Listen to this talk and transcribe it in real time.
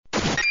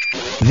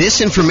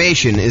This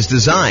information is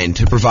designed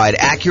to provide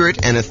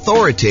accurate and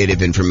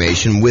authoritative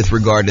information with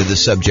regard to the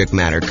subject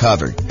matter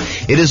covered.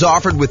 It is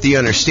offered with the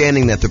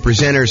understanding that the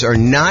presenters are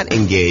not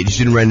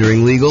engaged in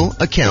rendering legal,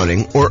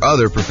 accounting, or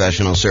other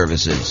professional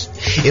services.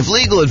 If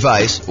legal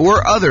advice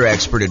or other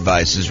expert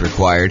advice is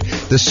required,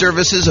 the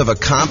services of a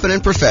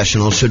competent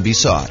professional should be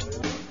sought.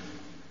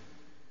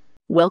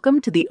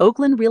 Welcome to the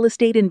Oakland Real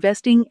Estate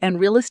Investing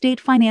and Real Estate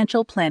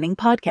Financial Planning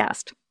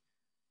Podcast.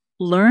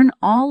 Learn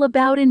all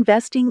about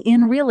investing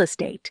in real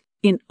estate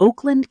in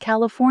Oakland,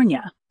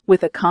 California,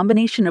 with a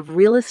combination of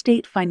real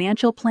estate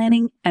financial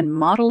planning and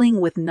modeling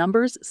with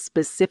numbers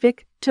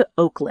specific to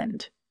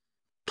Oakland.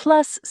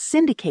 Plus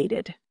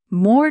syndicated,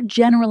 more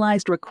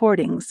generalized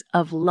recordings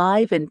of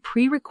live and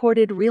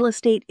pre-recorded real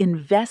estate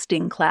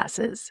investing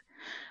classes.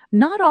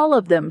 Not all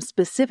of them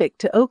specific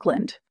to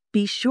Oakland.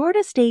 Be sure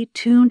to stay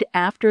tuned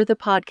after the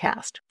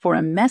podcast for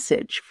a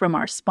message from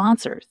our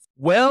sponsors.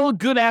 Well,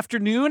 good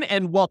afternoon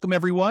and welcome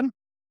everyone.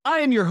 I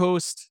am your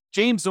host,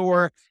 James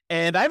Orr,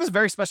 and I have a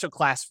very special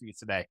class for you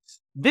today.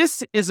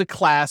 This is a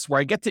class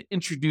where I get to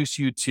introduce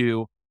you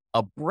to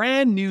a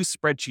brand new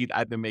spreadsheet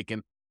I've been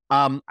making.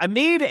 I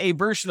made a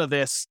version of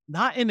this,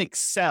 not in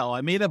Excel.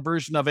 I made a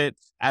version of it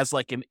as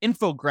like an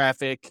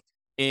infographic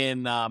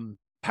in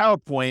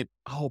PowerPoint,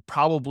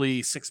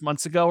 probably 6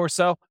 months ago or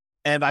so.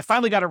 And I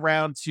finally got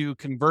around to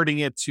converting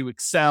it to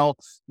Excel,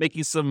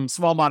 making some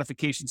small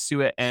modifications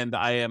to it, and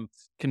I am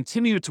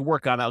continuing to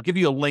work on it. I'll give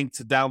you a link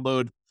to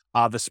download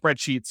the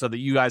spreadsheet so that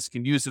you guys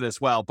can use it as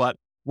well. But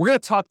we're going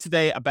to talk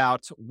today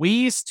about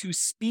ways to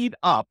speed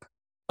up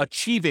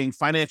achieving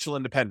financial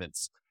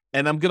independence.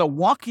 And I'm going to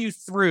walk you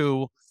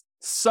through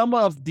some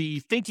of the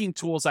thinking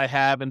tools I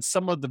have and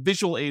some of the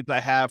visual aids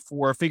I have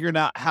for figuring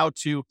out how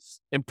to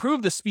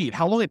improve the speed,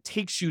 how long it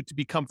takes you to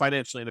become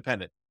financially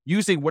independent,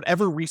 using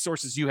whatever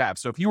resources you have.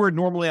 So if you were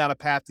normally on a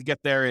path to get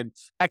there in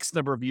X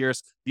number of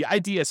years, the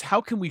idea is how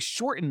can we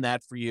shorten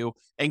that for you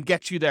and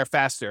get you there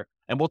faster?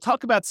 And we'll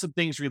talk about some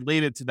things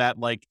related to that,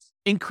 like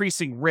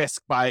increasing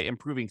risk by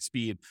improving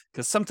speed,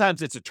 because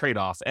sometimes it's a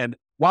trade-off. And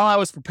while I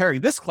was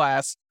preparing this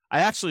class, I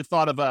actually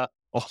thought of a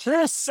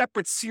whole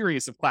separate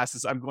series of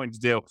classes I'm going to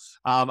do.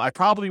 I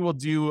probably will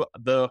do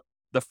the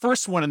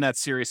first one in that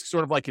series,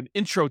 sort of like an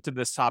intro to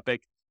this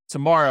topic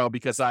tomorrow,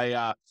 because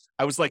I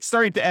was like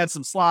starting to add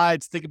some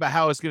slides, think about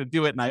how I was going to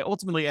do it. And I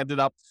ultimately ended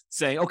up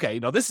saying, okay,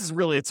 this is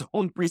really its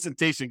own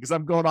presentation because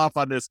I'm going off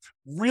on this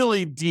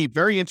really deep,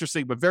 very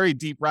interesting, but very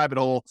deep rabbit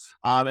hole.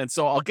 And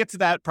so I'll get to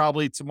that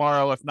probably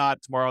tomorrow. If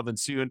not tomorrow, then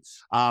soon.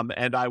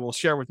 And I will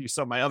share with you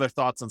some of my other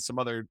thoughts on some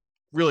other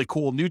really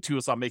cool new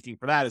tools I'm making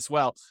for that as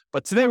well.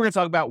 But today we're going to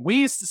talk about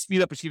ways to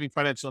speed up achieving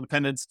financial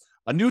independence,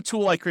 a new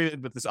tool I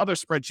created with this other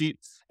spreadsheet,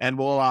 and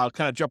we'll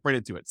kind of jump right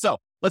into it. So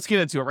let's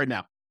get into it right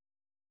now.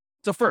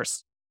 So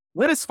first,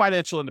 what is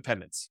financial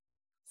independence?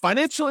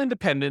 Financial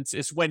independence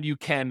is when you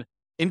can,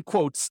 in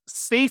quotes,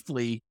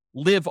 safely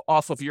live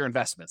off of your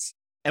investments.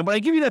 And when I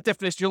give you that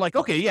definition, you're like,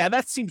 okay, yeah,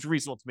 that seems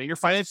reasonable to me. You're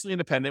financially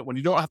independent when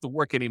you don't have to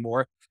work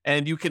anymore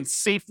and you can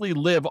safely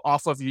live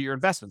off of your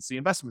investments, the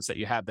investments that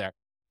you have there.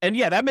 And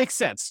yeah, that makes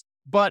sense.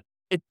 But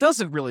it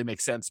doesn't really make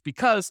sense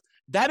because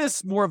that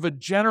is more of a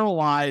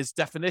generalized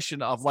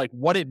definition of like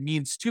what it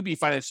means to be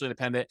financially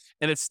independent.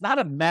 And it's not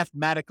a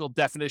mathematical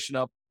definition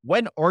of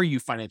when are you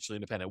financially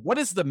independent? What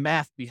is the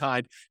math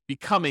behind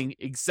becoming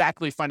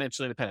exactly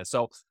financially independent?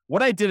 So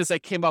what I did is I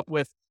came up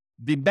with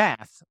the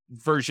math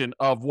version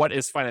of what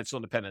is financial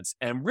independence.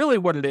 And really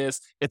what it is,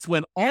 it's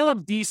when all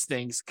of these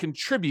things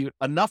contribute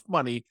enough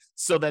money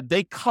so that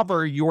they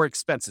cover your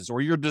expenses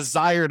or your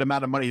desired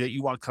amount of money that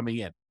you want coming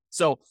in.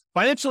 So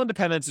financial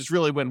independence is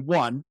really when,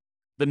 one,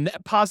 the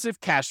net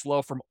positive cash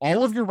flow from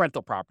all of your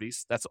rental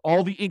properties, that's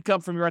all the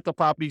income from your rental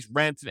properties,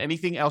 rent, and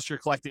anything else you're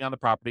collecting on the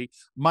property,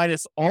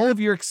 minus all of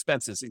your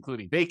expenses,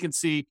 including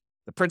vacancy,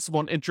 the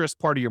principal and interest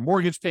part of your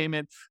mortgage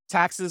payment,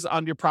 taxes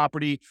on your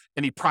property,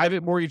 any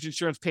private mortgage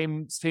insurance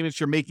payments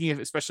you're making,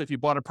 especially if you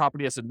bought a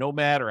property as a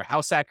nomad or a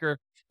house hacker,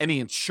 any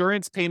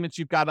insurance payments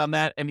you've got on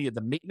that, any of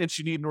the maintenance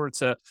you need in order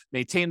to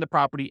maintain the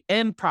property,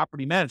 and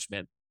property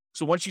management.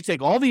 So once you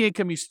take all the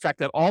income, you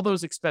subtract out all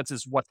those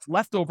expenses, what's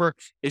left over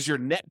is your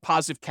net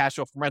positive cash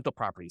flow from rental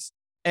properties.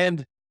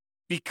 And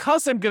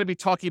because I'm going to be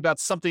talking about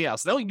something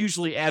else, I don't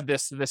usually add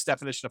this to this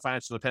definition of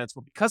financial independence,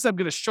 but because I'm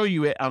going to show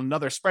you it on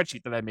another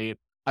spreadsheet that I made,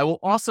 I will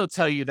also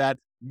tell you that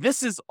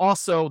this is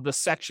also the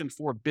section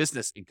for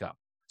business income.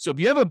 So if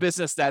you have a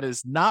business that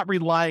is not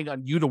relying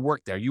on you to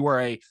work there, you are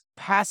a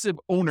passive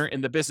owner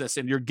in the business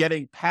and you're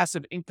getting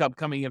passive income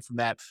coming in from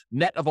that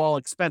net of all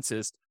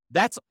expenses,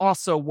 that's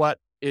also what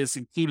is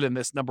included in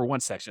this number one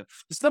section.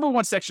 This number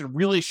one section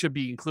really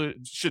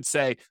should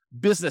say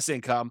business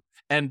income,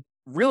 and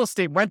real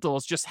estate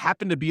rentals just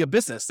happen to be a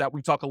business that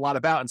we talk a lot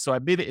about. And so I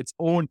made it its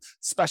own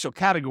special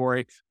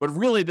category, but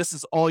really this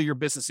is all your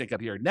business income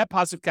here. Net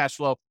positive cash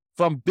flow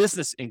from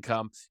business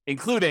income,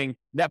 including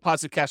net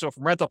positive cash flow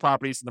from rental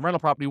properties. And the rental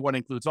property one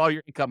includes all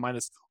your income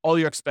minus all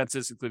your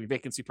expenses, including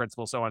vacancy,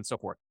 principal, so on and so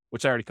forth,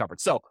 which I already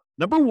covered. So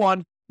number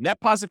one, net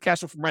positive cash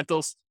flow from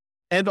rentals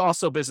and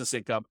also business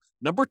income.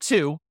 Number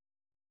two,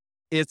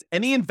 is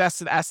any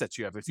invested assets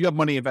you have. If you have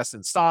money invested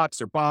in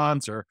stocks or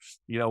bonds or,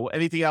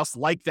 anything else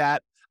like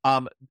that,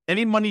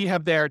 any money you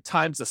have there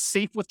times a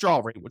safe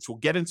withdrawal rate, which we'll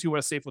get into what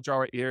a safe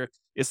withdrawal rate here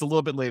is a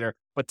little bit later,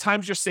 but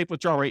times your safe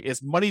withdrawal rate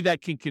is money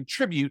that can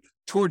contribute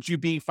towards you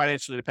being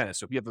financially independent.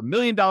 So if you have $1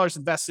 million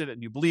invested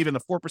and you believe in the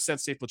 4%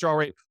 safe withdrawal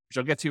rate, which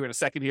I'll get to in a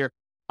second here,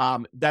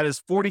 that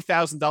is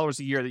 $40,000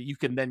 a year that you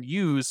can then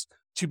use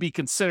to be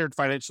considered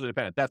financially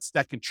independent.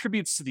 That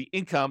contributes to the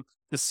income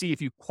to see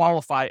if you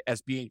qualify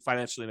as being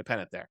financially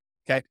independent there.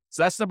 Okay,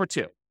 so that's number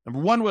two.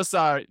 Number one was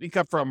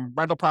income from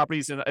rental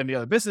properties and the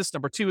other business.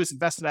 Number two is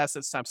invested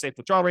assets times safe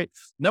withdrawal rate.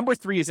 Number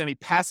three is any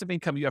passive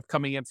income you have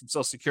coming in from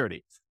Social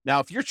Security. Now,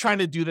 if you're trying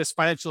to do this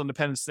financial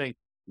independence thing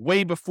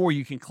way before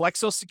you can collect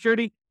Social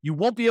Security, you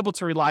won't be able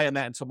to rely on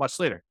that until much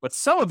later. But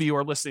some of you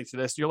are listening to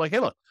this, you're like, hey,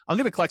 look, I'm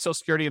going to collect Social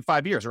Security in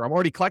 5 years, or I'm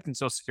already collecting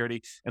Social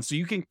Security. And so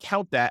you can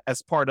count that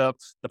as part of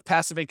the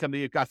passive income that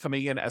you've got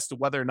coming in as to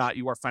whether or not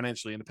you are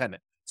financially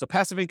independent. So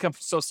passive income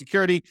from Social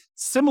Security.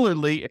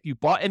 Similarly, if you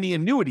bought any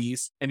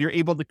annuities and you're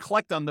able to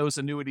collect on those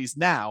annuities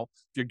now,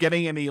 if you're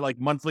getting any like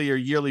monthly or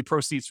yearly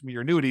proceeds from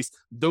your annuities,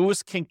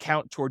 those can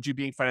count towards you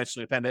being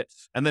financially independent.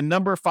 And then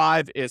number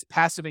five is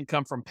passive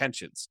income from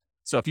pensions.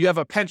 So if you have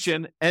a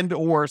pension and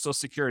or Social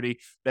Security,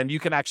 then you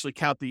can actually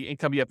count the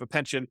income you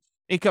have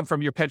income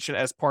from your pension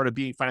as part of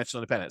being financially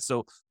independent.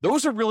 So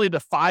those are really the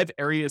 5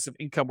 areas of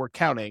income we're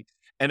counting.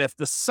 And if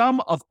the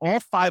sum of all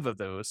 5 of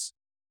those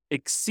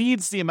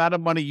exceeds the amount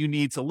of money you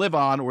need to live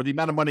on, or the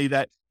amount of money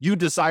that you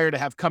desire to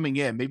have coming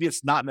in, maybe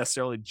it's not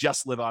necessarily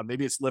just live on,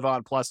 maybe it's live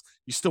on plus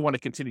you still want to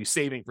continue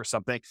saving for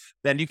something,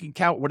 then you can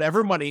count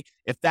whatever money.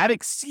 If that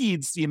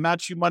exceeds the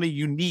amount of money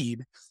you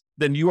need,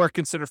 then you are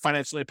considered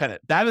financially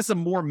independent. That is a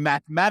more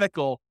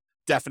mathematical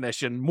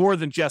definition, more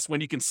than just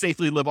when you can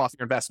safely live off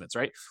your investments,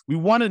 right? We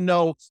want to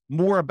know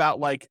more about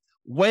like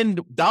when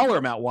dollar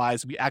amount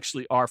wise, we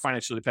actually are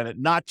financially independent,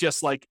 not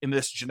just like in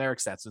this generic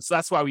sense. And so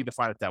that's why we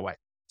define it that way.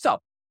 So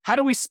how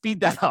do we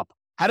speed that up?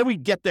 How do we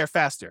get there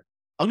faster?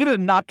 I'm going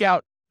to knock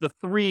out the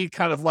 3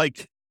 kind of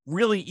like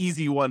really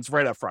easy ones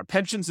right up front: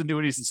 pensions,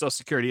 annuities, and Social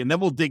Security. And then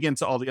we'll dig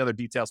into all the other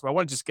details, but I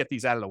want to just get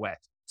these out of the way.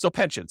 So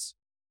pensions.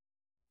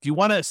 If you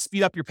want to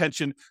speed up your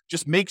pension,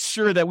 just make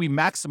sure that we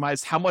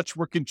maximize how much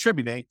we're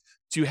contributing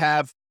to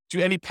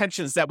any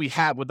pensions that we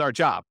have with our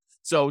job.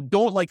 So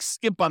don't like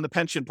skimp on the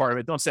pension part of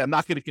it. Don't say, I'm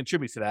not going to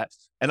contribute to that.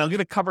 And I'm going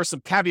to cover some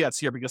caveats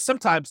here, because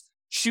sometimes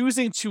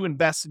choosing to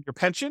invest in your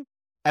pension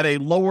at a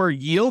lower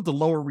yield, the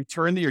lower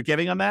return that you're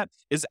getting on that,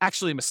 is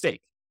actually a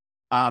mistake.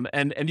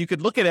 And you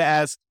could look at it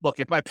as, look,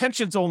 if my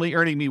pension's only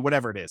earning me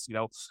whatever it is,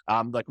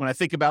 like when I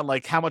think about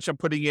like how much I'm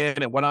putting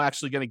in and when I'm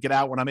actually going to get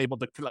out when I'm able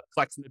to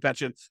collect the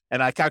pension,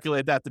 and I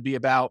calculate that to be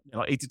about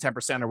 8 to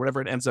 10% or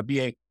whatever it ends up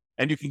being,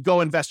 and you can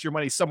go invest your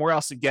money somewhere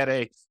else and get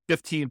a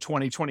 15,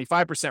 20,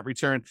 25%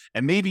 return,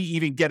 and maybe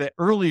even get it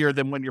earlier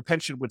than when your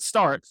pension would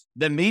start,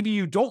 then maybe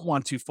you don't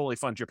want to fully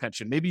fund your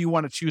pension. Maybe you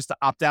want to choose to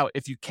opt out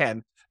if you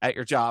can at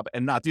your job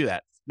and not do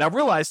that. Now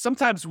realize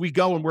sometimes we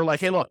go and we're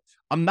like, hey, look,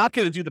 I'm not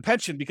going to do the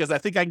pension because I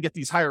think I can get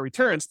these higher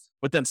returns,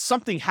 but then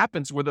something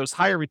happens where those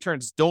higher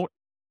returns don't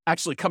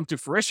actually come to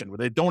fruition, where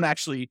they don't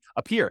actually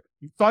appear.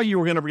 You thought you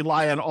were going to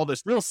rely on all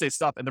this real estate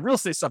stuff, and the real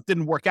estate stuff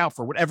didn't work out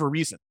for whatever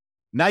reason.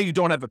 Now you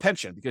don't have a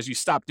pension because you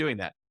stopped doing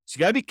that. So you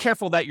got to be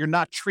careful that you're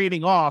not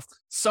trading off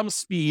some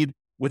speed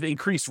with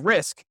increased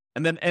risk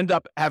and then end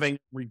up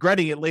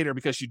regretting it later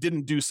because you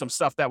didn't do some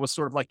stuff that was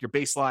sort of like your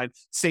baseline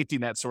safety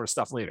net sort of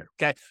stuff later.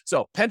 Okay.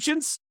 So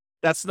pensions,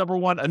 that's number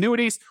one.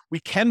 Annuities,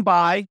 we can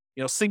buy,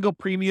 single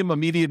premium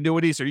immediate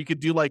annuities, or you could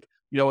do like,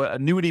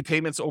 annuity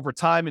payments over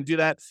time and do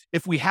that.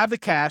 If we have the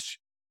cash,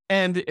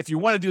 and if you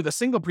want to do the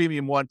single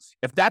premium one,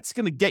 if that's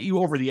going to get you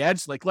over the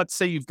edge, like let's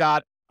say you've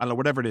got, I don't know,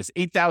 whatever it is,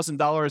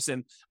 $8,000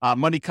 in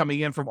money coming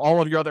in from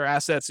all of your other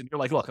assets. And you're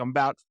like, look, I'm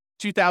about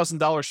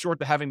 $2,000 short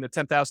to having the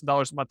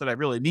 $10,000 a month that I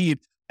really need.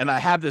 And I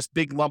have this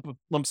big lump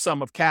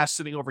sum of cash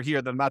sitting over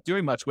here that I'm not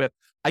doing much with.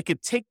 I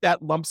could take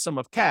that lump sum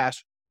of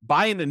cash,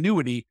 buy an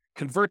annuity,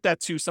 convert that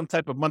to some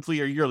type of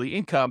monthly or yearly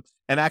income,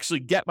 and actually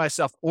get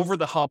myself over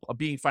the hump of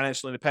being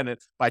financially independent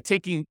by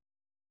taking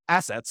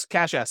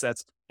cash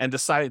assets, and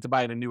deciding to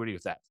buy an annuity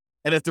with that.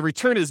 And if the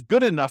return is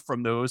good enough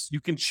from those, you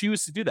can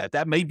choose to do that.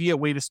 That may be a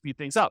way to speed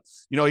things up.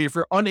 If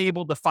you're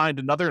unable to find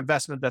another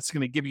investment that's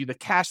going to give you the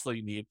cash flow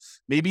you need,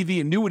 maybe the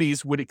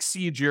annuities would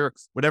exceed your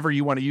whatever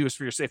you want to use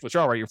for your safe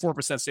withdrawal rate, your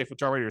 4% safe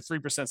withdrawal rate, or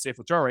 3% safe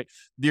withdrawal rate.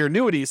 The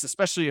annuities,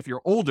 especially if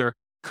you're older,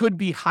 could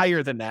be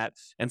higher than that.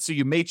 And so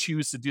you may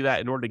choose to do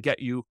that in order to get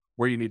you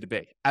where you need to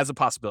be as a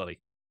possibility.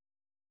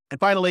 And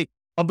finally,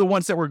 of the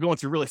ones that we're going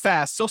through really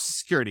fast, Social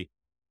Security.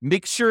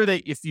 Make sure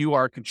that if you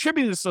are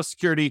contributing to Social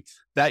Security,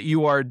 that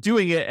you are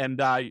doing it and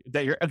that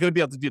you're going to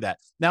be able to do that.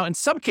 Now, in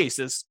some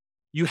cases,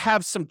 you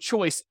have some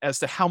choice as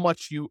to how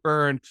much you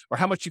earn or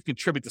how much you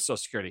contribute to Social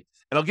Security.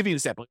 And I'll give you an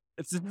example.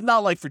 It's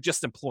not like for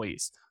just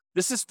employees.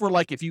 This is for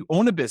like if you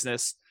own a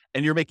business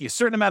and you're making a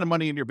certain amount of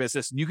money in your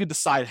business, and you can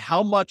decide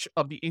how much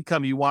of the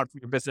income you want from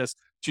your business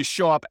to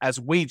show up as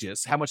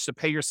wages, how much to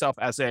pay yourself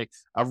as a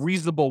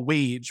reasonable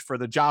wage for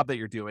the job that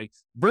you're doing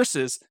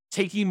versus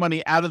taking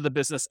money out of the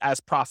business as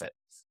profit.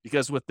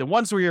 Because with the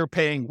ones where you're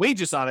paying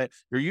wages on it,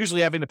 you're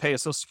usually having to pay a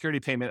Social Security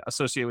payment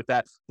associated with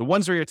that. The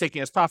ones where you're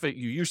taking as profit,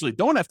 you usually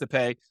don't have to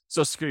pay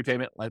Social Security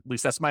payment. At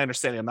least that's my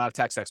understanding. I'm not a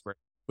tax expert.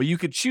 But you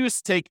could choose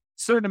to take a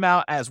certain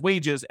amount as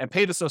wages and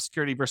pay the Social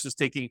Security versus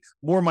taking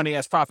more money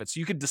as profit. So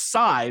you could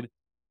decide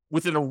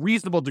within a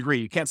reasonable degree.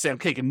 You can't say, I'm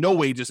taking no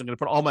wages, I'm going to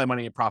put all my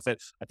money in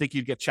profit. I think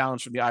you'd get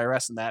challenged from the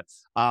IRS in that.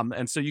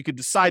 And so you could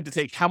decide to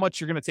take how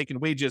much you're going to take in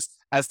wages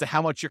as to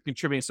how much you're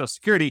contributing to Social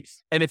Security.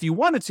 And if you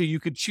wanted to, you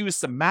could choose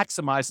to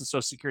maximize the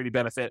Social Security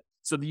benefit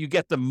so that you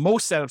get the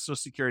most out of Social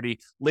Security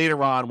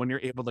later on when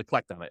you're able to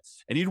collect on it.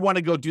 And you'd want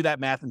to go do that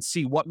math and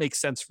see what makes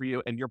sense for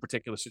you in your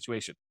particular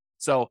situation.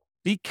 So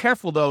be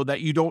careful, though,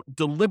 that you don't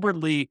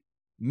deliberately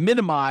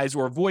minimize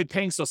or avoid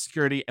paying Social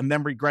Security and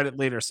then regret it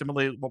later.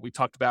 Similarly, what we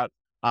talked about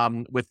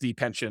with the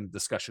pension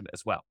discussion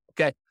as well.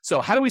 Okay.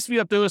 So how do we speed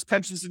up those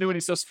pensions,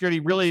 annuities, Social Security?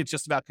 Really, it's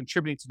just about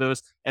contributing to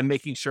those and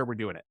making sure we're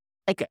doing it.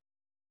 Okay.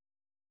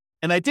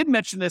 And I did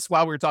mention this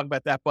while we were talking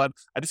about that, but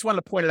I just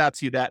wanted to point it out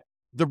to you that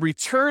the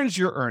returns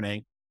you're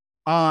earning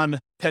on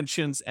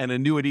pensions and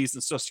annuities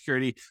and Social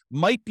Security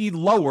might be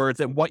lower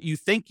than what you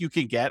think you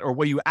can get or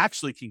what you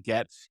actually can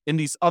get in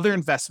these other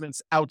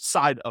investments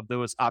outside of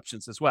those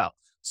options as well.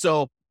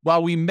 So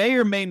while we may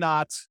or may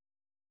not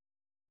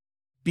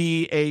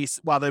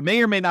while there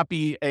may or may not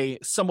be a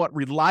somewhat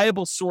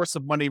reliable source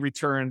of money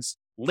returns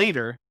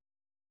later,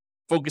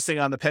 focusing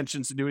on the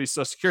pensions, annuities,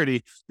 Social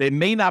Security, they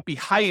may not be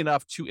high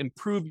enough to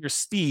improve your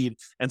speed.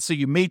 And so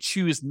you may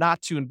choose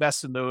not to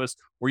invest in those,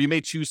 or you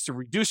may choose to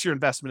reduce your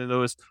investment in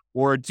those,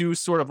 or do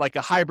sort of like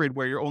a hybrid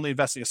where you're only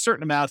investing a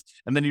certain amount,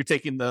 and then you're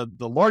taking the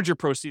larger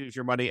proceeds of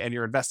your money and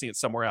you're investing it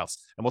somewhere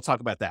else. And we'll talk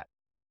about that.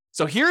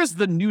 So here's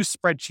the new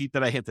spreadsheet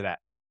that I hinted at.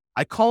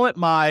 I call it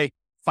my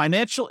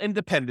financial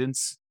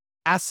independence,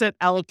 asset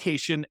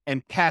allocation,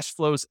 and cash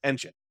flows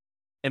engine.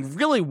 And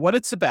really what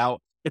it's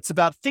about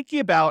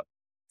thinking about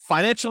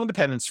financial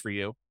independence for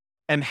you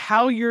and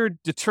how you're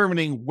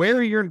determining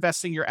where you're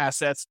investing your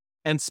assets,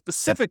 and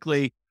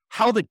specifically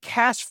how the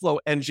cash flow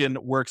engine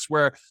works,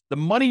 where the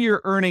money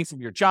you're earning from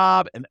your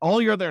job and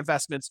all your other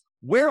investments,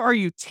 where are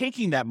you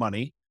taking that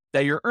money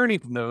that you're earning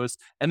from those?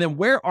 And then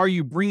where are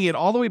you bringing it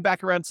all the way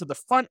back around to the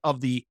front of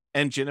the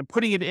engine and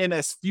putting it in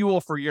as fuel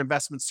for your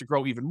investments to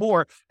grow even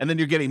more? And then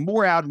you're getting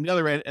more out on the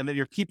other end, and then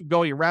you're keeping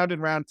going around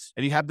and around,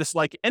 and you have this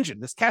like engine,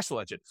 this cash flow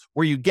engine,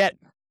 where you get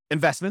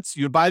investments,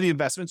 you buy the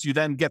investments, you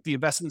then get the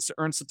investments to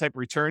earn some type of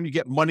return, you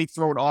get money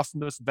thrown off from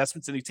those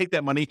investments, and you take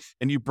that money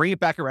and you bring it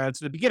back around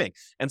to the beginning.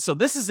 And so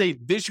this is a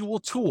visual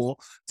tool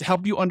to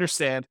help you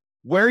understand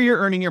where you're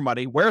earning your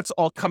money, where it's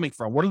all coming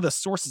from, what are the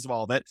sources of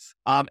all of it,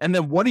 and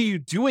then what are you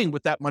doing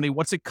with that money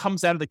once it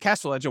comes out of the cash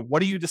flow engine?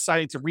 What are you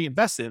deciding to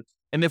reinvest in?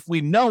 And if we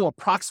know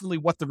approximately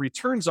what the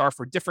returns are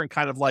for different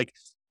kind of like,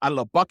 I don't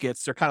know,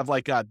 buckets, they're kind of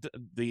like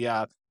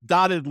the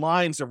dotted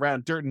lines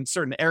around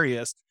certain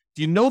areas.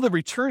 Do you know the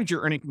returns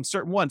you're earning from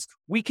certain ones?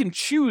 We can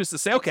choose to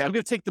say, okay, I'm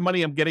going to take the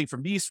money I'm getting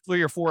from these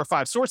 3 or 4 or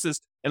 5 sources,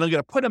 and I'm going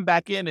to put them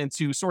back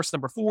into source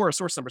number 4 or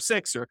source number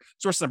 6 or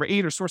source number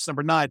 8 or source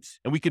number 9.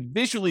 And we could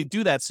visually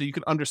do that so you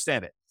can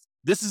understand it.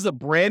 This is a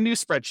brand new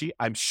spreadsheet.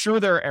 I'm sure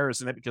there are errors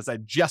in it because I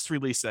just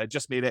released it. I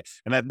just made it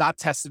and I've not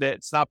tested it.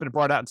 It's not been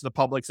brought out into the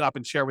public. It's not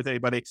been shared with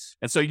anybody.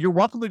 And so you're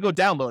welcome to go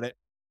download it,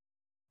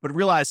 but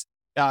realize,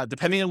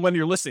 depending on when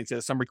you're listening to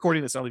this, I'm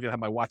recording this. I don't even have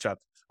my watch up.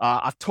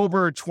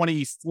 October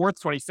 24th,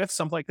 25th,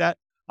 something like that,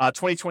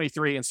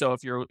 2023. And so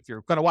if you're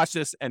going to watch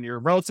this and you're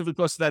relatively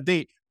close to that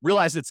date,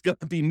 realize it's going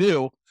to be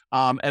new.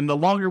 And the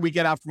longer we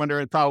get out from under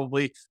it,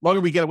 probably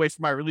longer we get away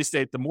from my release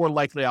date, the more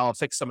likely I'll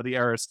fix some of the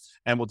errors,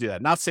 and we'll do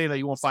that. Not saying that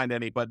you won't find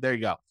any, but there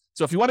you go.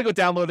 So if you want to go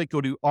download it, go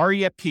to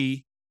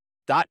refp.info/FIAACFE.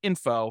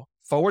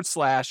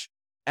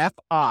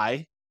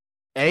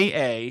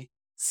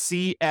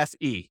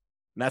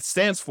 And that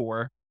stands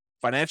for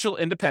Financial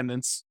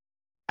Independence,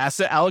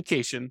 Asset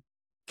Allocation,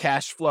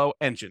 Cash Flow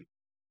Engine.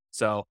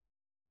 So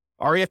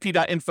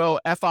refp.info,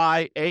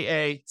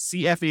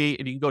 FIAACFE,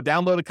 and you can go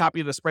download a copy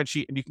of the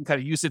spreadsheet and you can kind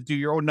of use it, do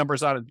your own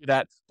numbers on it, and do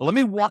that. But let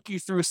me walk you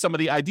through some of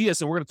the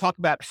ideas, and we're going to talk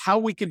about how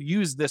we can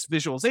use this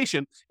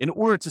visualization in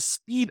order to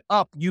speed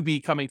up you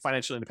becoming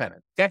financially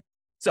independent. Okay.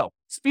 So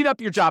speed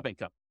up your job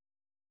income.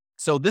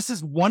 So this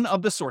is one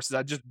of the sources.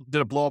 I just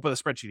did a blow up of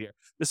the spreadsheet here.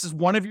 This is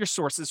one of your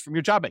sources from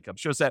your job income. It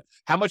shows that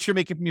how much you're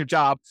making from your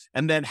job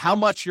and then how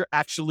much you're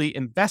actually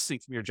investing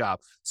from your job.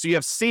 So you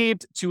have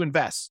saved to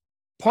invest.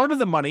 Part of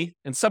the money,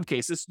 in some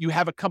cases, you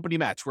have a company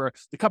match where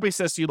the company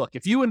says to you, look,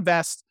 if you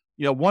invest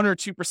 1 or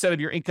 2%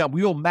 of your income,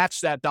 we will match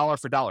that dollar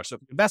for dollar. So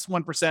if you invest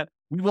 1%,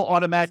 we will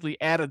automatically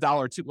add add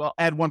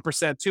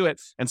 1% to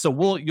it. And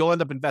so you'll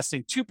end up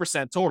investing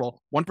 2%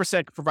 total,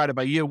 1% provided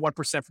by you,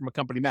 1% from a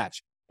company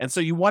match. And so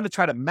you want to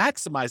try to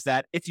maximize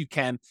that if you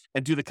can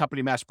and do the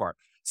company match part.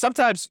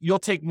 Sometimes you'll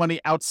take money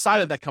outside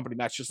of that company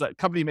match. Just that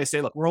company may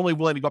say, look, we're only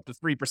willing to go up to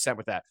 3%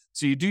 with that.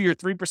 So you do your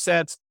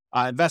 3%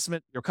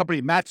 investment, your company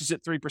matches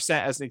it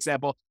 3% as an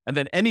example. And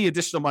then any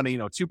additional money,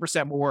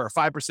 2% more or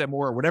 5%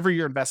 more or whatever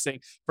you're investing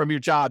from your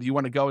job, you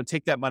want to go and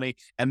take that money.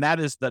 And that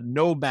is the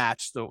no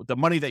match, the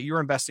money that you're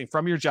investing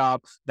from your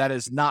job that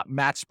is not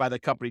matched by the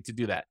company to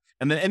do that.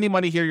 And then any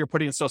money here you're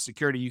putting in Social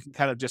Security, you can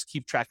kind of just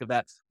keep track of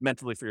that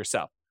mentally for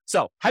yourself.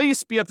 So how do you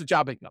speed up the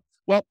job income?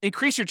 Well,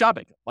 increase your job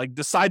income. Like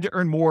decide to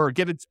earn more, or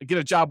get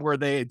a job where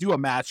they do a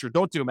match or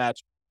don't do a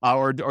match,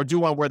 or do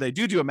one where they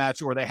do a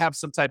match, or they have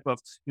some type of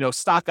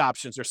stock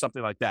options or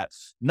something like that.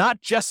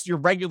 Not just your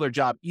regular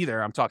job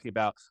either.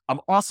 I'm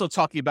also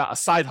talking about a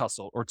side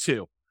hustle or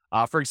two.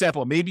 For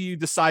example, maybe you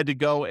decide to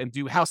go and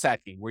do house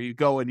hacking, where you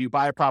go and you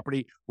buy a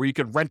property where you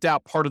can rent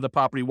out part of the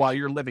property while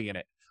you're living in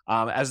it.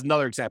 As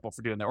another example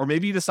for doing that. Or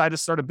maybe you decide to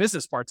start a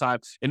business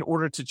part-time in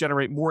order to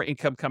generate more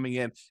income coming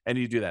in, and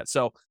you do that.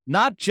 So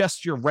not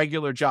just your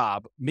regular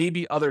job,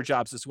 maybe other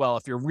jobs as well.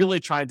 If you're really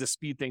trying to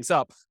speed things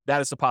up,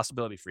 that is a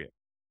possibility for you.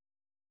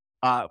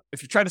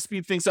 If you're trying to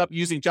speed things up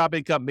using job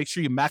income, make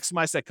sure you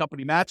maximize that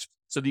company match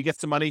so that you get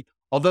some money.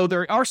 Although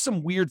there are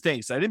some weird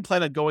things. I didn't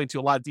plan on going into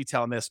a lot of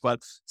detail on this, but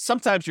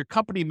sometimes your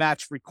company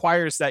match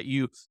requires that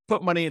you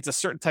put money into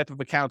certain type of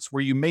accounts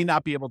where you may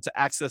not be able to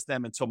access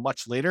them until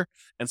much later.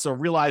 And so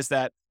realize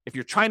that if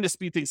you're trying to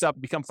speed things up,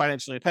 become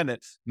financially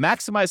independent,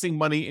 maximizing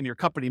money in your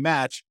company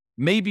match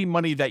may be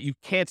money that you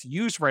can't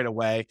use right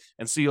away.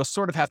 And so you'll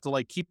sort of have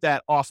to keep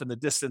that off in the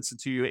distance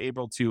until you're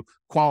able to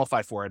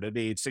qualify for it at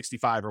age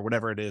 65 or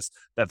whatever it is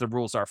that the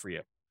rules are for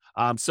you.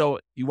 So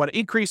you want to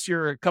increase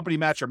your company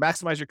match or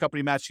maximize your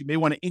company match. You may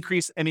want to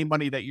increase any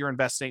money that you're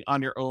investing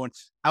on your own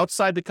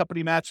outside the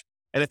company match.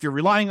 And if you're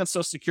relying on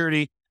Social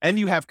Security and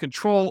you have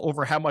control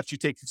over how much you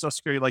take from Social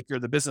Security, like you're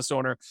the business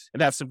owner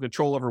and have some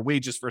control over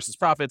wages versus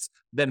profits,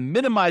 then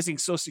minimizing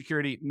Social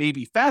Security may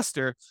be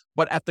faster,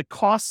 but at the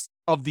cost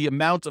of the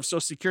amount of Social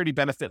Security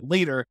benefit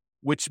later,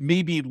 which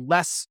may be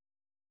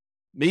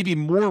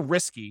more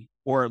risky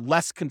or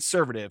less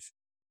conservative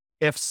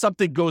if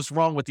something goes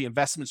wrong with the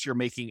investments you're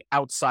making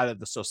outside of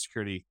the Social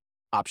Security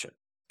option.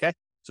 Okay.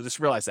 So just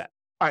realize that.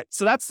 All right.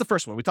 So that's the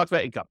first one. We talked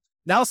about income.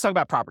 Now let's talk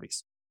about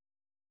properties.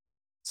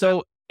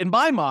 So in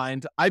my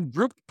mind, I've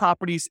grouped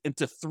properties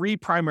into three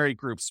primary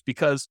groups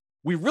because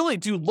we really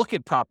do look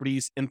at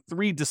properties in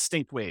three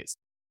distinct ways.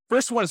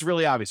 First one is a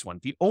really obvious one,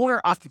 the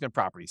owner-occupant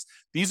properties.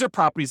 These are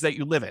properties that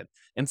you live in.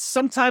 And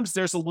sometimes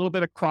there's a little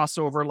bit of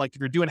crossover, like if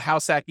you're doing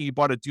house hacking, you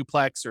bought a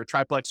duplex or a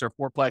triplex or a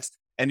fourplex,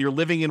 and you're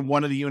living in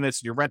one of the units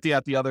and you're renting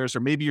out the others,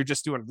 or maybe you're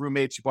just doing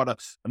roommates. You bought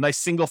a nice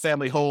single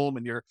family home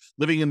and you're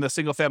living in the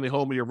single family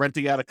home and you're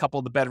renting out a couple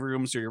of the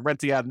bedrooms, or you're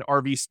renting out an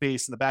RV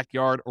space in the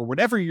backyard, or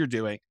whatever you're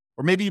doing.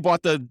 Or maybe you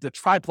bought the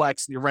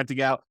triplex and you're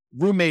renting out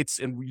roommates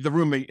in the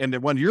room and the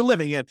one you're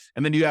living in.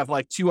 And then you have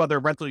two other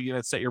rental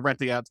units that you're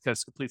renting out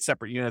because complete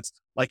separate units.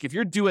 Like if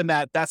you're doing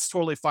that, that's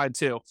totally fine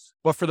too.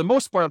 But for the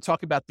most part, I'm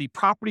talking about the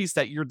properties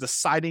that you're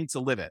deciding to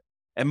live in.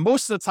 And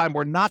most of the time,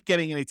 we're not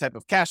getting any type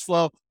of cash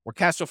flow or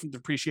cash flow from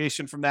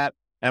depreciation from that.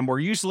 And we're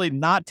usually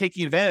not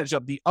taking advantage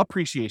of the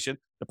appreciation,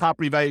 the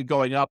property value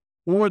going up,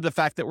 or the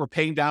fact that we're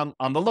paying down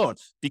on the loan,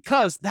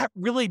 because that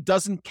really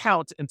doesn't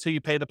count until you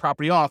pay the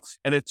property off,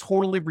 and it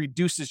totally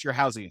reduces your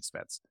housing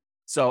expense.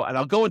 So, and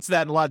I'll go into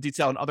that in a lot of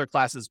detail in other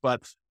classes,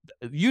 but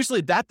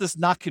usually that does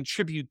not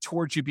contribute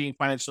towards you being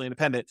financially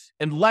independent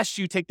unless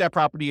you take that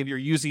property and you're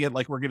using it,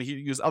 like we're going to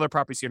use other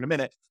properties here in a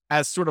minute,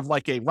 as sort of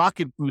like a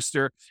rocket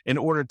booster in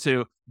order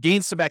to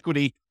gain some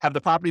equity, have the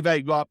property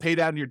value go up, pay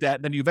down your debt,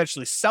 and then you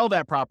eventually sell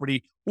that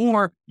property,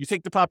 or you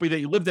take the property that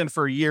you lived in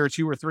for a year or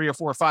two or three or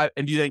four or five,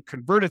 and you then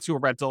convert it to a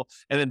rental.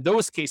 And in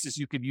those cases,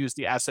 you could use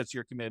the assets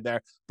you're committed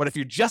there. But if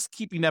you're just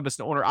keeping them as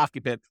an owner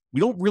occupant,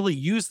 we don't really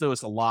use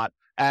those a lot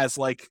as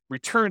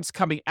returns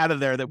coming out of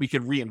there that we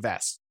could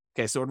reinvest.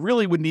 Okay, so it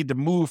really would need to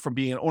move from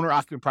being an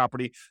owner-occupant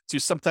property to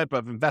some type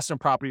of investment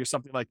property or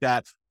something like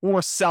that,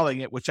 or selling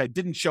it, which I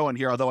didn't show in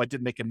here, although I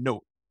did make a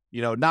note.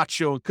 Not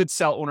show could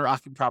sell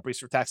owner-occupant properties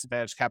for tax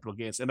advantage capital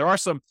gains. And there are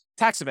some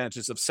tax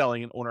advantages of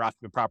selling an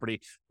owner-occupant property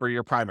for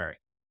your primary.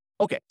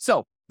 Okay,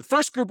 so the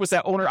first group was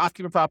that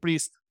owner-occupant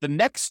properties. The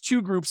next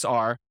two groups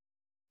are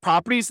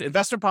properties,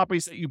 investment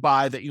properties that you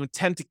buy that you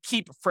intend to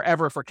keep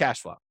forever for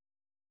cash flow.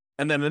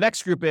 And then the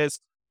next group is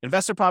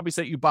investment properties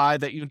that you buy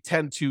that you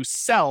intend to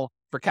sell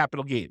for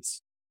capital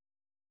gains.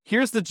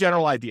 Here's the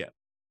general idea.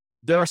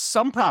 There are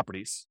some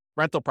properties,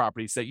 rental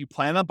properties, that you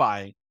plan on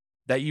buying,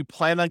 that you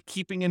plan on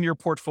keeping in your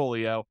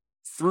portfolio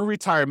through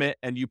retirement,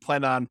 and you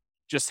plan on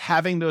just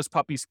having those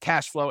puppies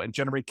cash flow and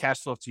generate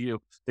cash flow to you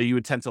that you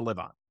intend to live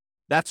on.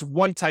 That's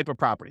one type of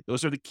property.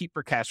 Those are the keep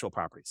for cash flow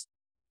properties.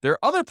 There are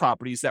other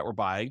properties that we're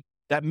buying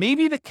that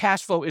maybe the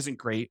cash flow isn't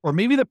great, or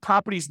maybe the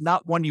property is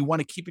not one you want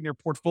to keep in your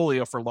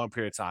portfolio for a long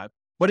period of time,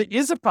 but it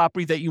is a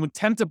property that you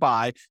intend to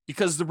buy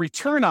because the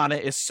return on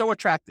it is so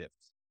attractive.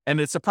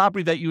 And it's a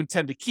property that you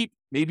intend to keep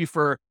maybe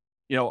for,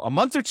 a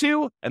month or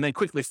two and then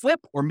quickly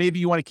flip, or maybe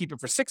you want to keep it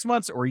for 6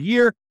 months or a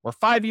year or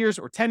 5 years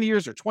or 10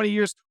 years or 20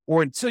 years,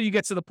 or until you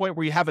get to the point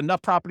where you have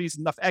enough properties,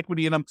 enough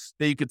equity in them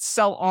that you could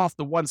sell off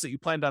the ones that you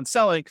planned on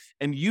selling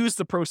and use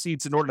the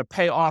proceeds in order to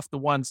pay off the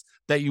ones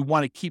that you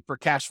want to keep for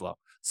cash flow.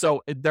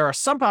 So there are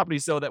some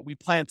properties, though, that we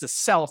plan to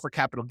sell for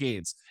capital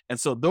gains. And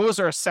so those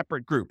are a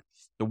separate group.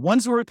 The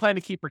ones where we plan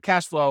to keep for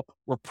cash flow,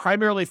 we're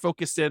primarily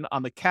focused in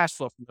on the cash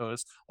flow from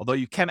those, although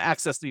you can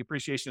access the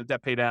appreciation of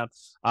debt pay down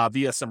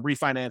via some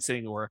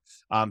refinancing or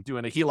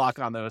doing a HELOC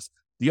on those.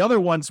 The other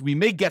ones, we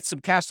may get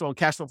some cash flow and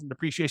cash flow from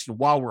depreciation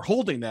while we're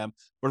holding them,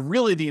 but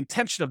really the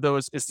intention of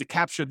those is to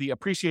capture the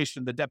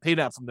appreciation, the debt pay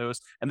down from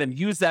those, and then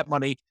use that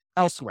money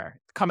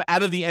elsewhere, come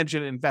out of the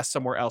engine and invest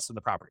somewhere else in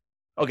the property.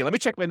 Okay, let me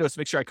check my notes to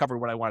make sure I covered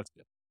what I wanted to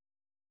do.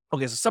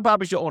 Okay, so some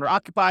properties you'll own or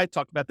occupy,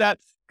 talked about that.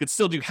 You could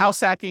still do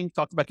house hacking,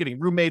 talked about getting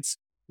roommates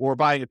or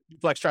buying a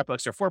duplex,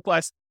 triplex, or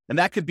fourplex. And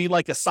that could be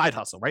like a side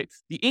hustle, right?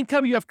 The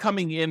income you have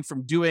coming in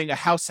from doing a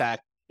house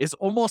hack is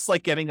almost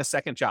like getting a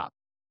second job,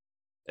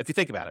 if you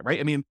think about it, right?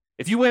 I mean,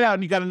 if you went out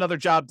and you got another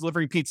job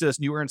delivering pizzas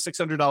and you earn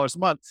 $600 a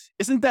month,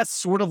 isn't that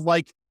sort of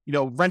like,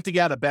 renting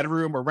out a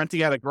bedroom or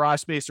renting out a garage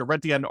space or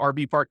renting out an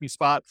RV parking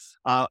spot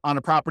on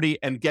a property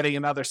and getting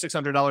another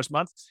 $600 a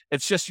month?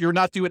 It's just you're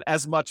not doing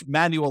as much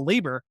manual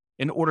labor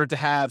in order to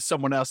have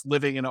someone else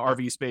living in an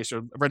RV space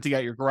or renting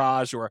out your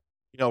garage or,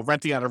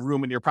 renting out a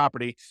room in your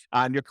property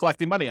and you're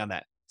collecting money on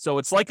that. So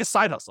it's like a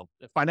side hustle.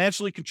 It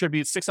financially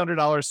contributes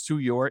 $600 to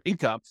your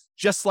income,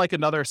 just like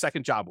another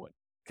second job would.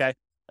 Okay.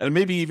 And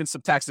maybe even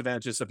some tax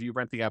advantages of you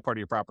renting out part of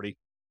your property,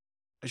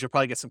 as you'll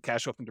probably get some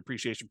cash flow from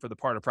depreciation for the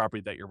part of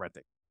property that you're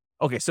renting.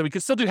 Okay. So we can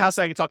still do house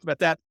hacking, talked about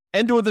that,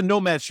 and or the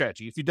nomad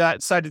strategy. If you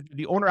decide to do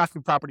the owner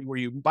occupant property where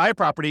you buy a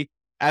property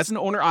as an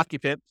owner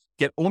occupant,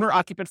 get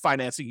owner-occupant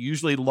financing,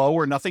 usually low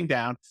or nothing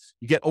down.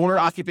 You get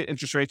owner-occupant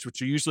interest rates,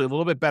 which are usually a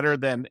little bit better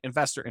than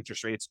investor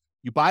interest rates.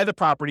 You buy the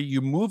property,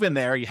 you move in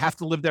there. You have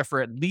to live there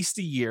for at least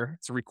a year.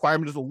 It's a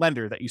requirement of the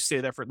lender that you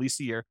stay there for at least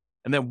a year.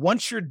 And then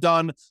once you're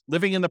done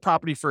living in the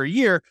property for a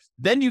year,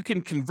 then you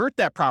can convert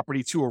that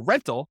property to a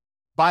rental,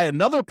 buy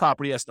another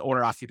property as an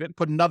owner-occupant,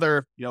 put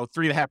another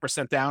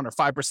 3.5% down or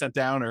 5%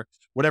 down or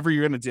whatever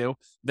you're going to do,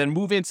 then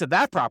move into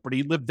that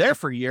property, live there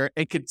for a year,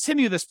 and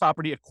continue this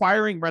property,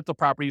 acquiring rental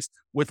properties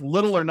with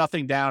little or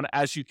nothing down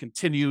as you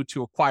continue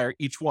to acquire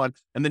each one.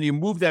 And then you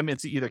move them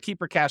into either keep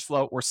for cash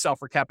flow or sell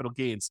for capital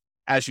gains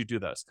as you do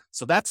those.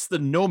 So that's the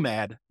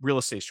nomad real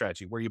estate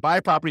strategy, where you buy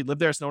a property, live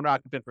there as an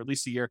owner-occupant for at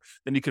least a year,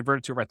 then you convert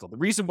it to a rental. The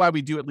reason why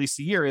we do at least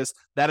a year is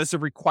that is a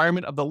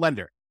requirement of the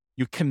lender.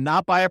 You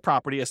cannot buy a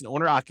property as an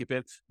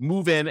owner-occupant,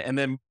 move in, and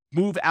then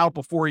move out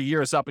before a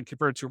year is up and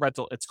convert it to a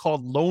rental. It's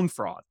called loan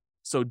fraud.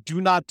 So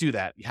do not do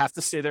that. You have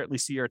to stay there at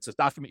least a year. It's a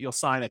document you'll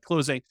sign at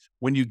closing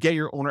when you get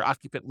your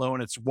owner-occupant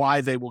loan. It's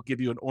why they will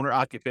give you an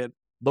owner-occupant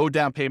low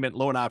down payment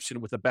loan option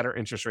with a better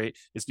interest rate.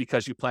 Is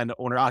because you plan to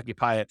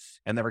owner-occupy it,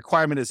 and the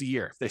requirement is a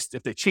year.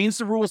 If they change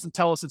the rules and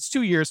tell us it's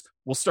 2 years,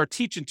 we'll start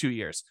teaching 2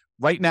 years.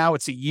 Right now,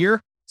 it's a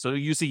year, so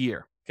use a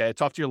year. Okay,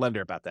 talk to your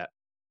lender about that.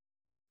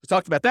 We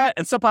talked about that.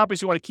 And some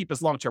properties you want to keep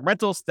as long-term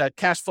rentals. That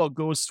cash flow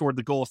goes toward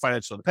the goal of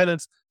financial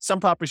independence. Some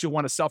properties you'll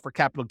want to sell for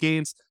capital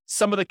gains.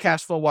 Some of the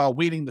cash flow while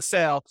waiting the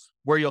sale,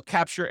 where you'll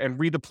capture and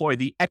redeploy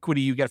the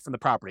equity you get from the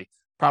property.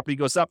 Property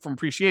goes up from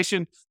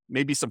appreciation,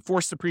 maybe some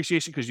forced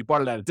appreciation because you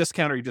bought it at a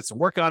discount or you did some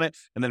work on it.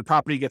 And then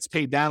property gets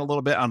paid down a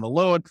little bit on the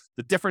loan.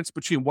 The difference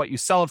between what you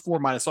sell it for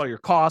minus all your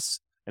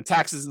costs and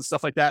taxes and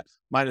stuff like that,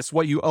 minus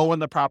what you owe on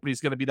the property,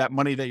 is going to be that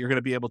money that you're going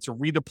to be able to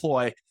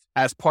redeploy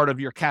as part of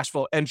your cash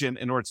flow engine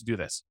in order to do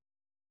this.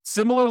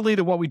 Similarly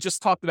to what we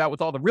just talked about with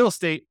all the real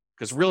estate,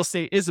 because real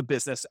estate is a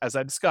business, as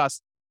I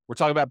discussed, we're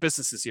talking about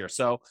businesses here.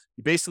 So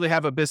you basically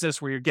have a business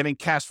where you're getting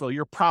cash flow,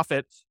 your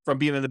profit from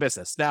being in the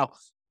business. Now,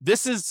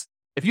 this is,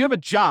 if you have a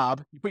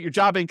job, you put your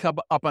job income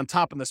up on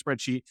top in the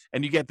spreadsheet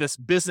and you get this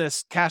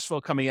business cash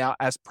flow coming out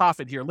as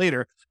profit here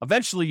later.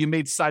 Eventually, you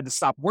may decide to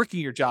stop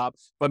working your job,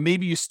 but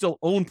maybe you still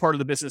own part of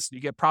the business and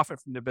you get profit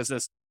from the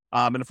business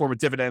in the form of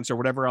dividends or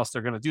whatever else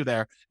they're going to do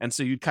there. And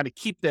so you kind of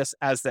keep this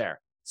as there.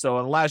 So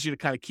it allows you to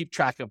kind of keep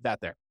track of that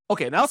there.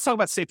 Okay, now let's talk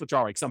about safe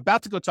withdrawal rate, because I'm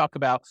about to go talk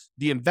about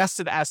the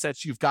invested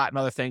assets you've got and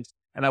other things.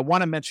 And I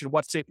want to mention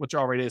what safe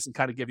withdrawal rate is and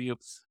kind of give you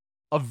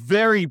a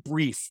very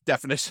brief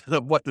definition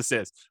of what this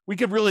is. We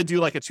could really do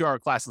like a 2-hour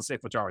class on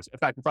safe withdrawal rates. In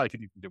fact, we probably could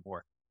even do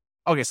more.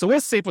 Okay, so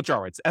where's safe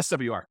withdrawal rates?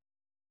 SWR.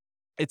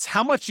 It's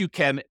how much you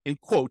can, in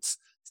quotes,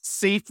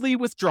 safely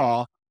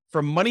withdraw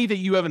from money that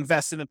you have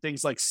invested in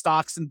things like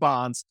stocks and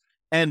bonds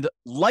and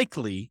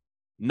likely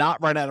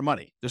not run out of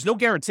money. There's no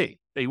guarantee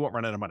that you won't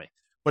run out of money,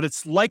 but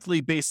it's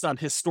likely based on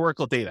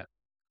historical data.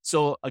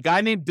 So a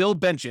guy named Bill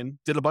Bengen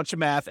did a bunch of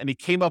math and he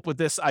came up with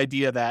this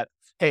idea that,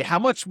 hey, how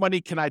much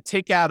money can I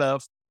take out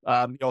of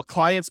a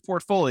client's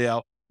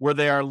portfolio where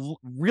they are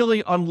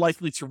really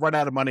unlikely to run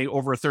out of money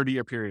over a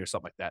 30-year period or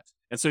something like that.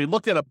 And so he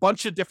looked at a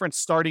bunch of different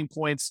starting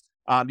points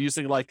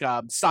using like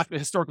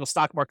historical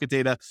stock market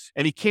data,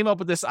 and he came up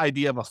with this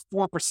idea of a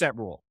 4%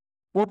 rule.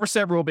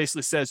 4% rule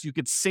basically says you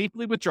could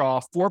safely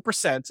withdraw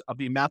 4% of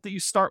the amount that you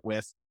start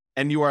with,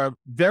 and you are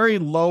very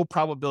low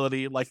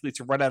probability likely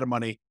to run out of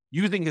money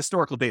using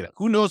historical data.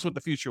 Who knows what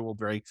the future will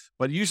bring,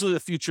 but usually the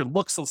future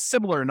looks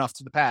similar enough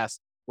to the past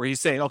where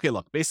he's saying, okay,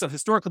 look, based on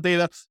historical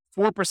data,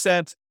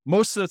 4%,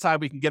 most of the time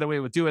we can get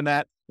away with doing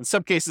that. In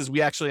some cases, we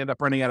actually end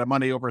up running out of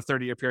money over a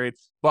 30-year period,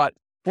 but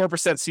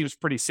 4% seems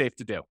pretty safe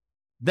to do.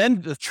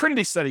 Then the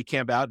Trinity study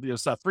came out. It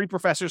was 3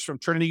 professors from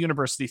Trinity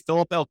University,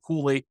 Philip L.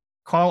 Cooley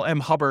Carl M.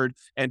 Hubbard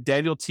and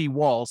Daniel T.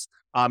 Walls.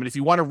 And if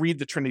you want to read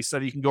the Trinity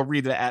study, you can go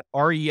read it at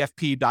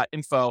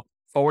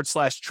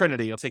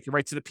refp.info/Trinity. It'll take you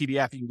right to the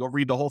PDF. You can go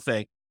read the whole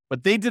thing.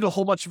 But they did a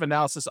whole bunch of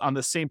analysis on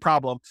the same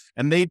problem.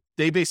 And they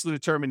basically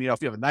determined,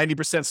 if you have a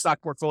 90%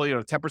 stock portfolio,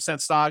 or 10%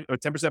 stock, or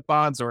 10%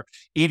 bonds, or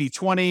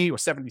 80-20, or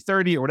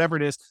 70-30, or whatever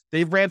it is,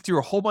 they ran through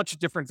a whole bunch of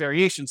different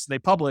variations. And they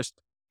published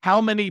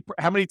how many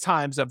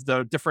times of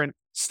the different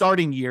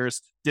starting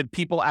years did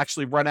people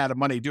actually run out of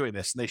money doing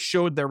this. And they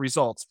showed their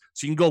results.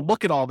 So you can go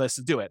look at all this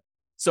and do it.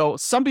 So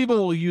some people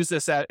will use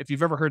this if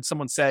you've ever heard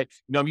someone say,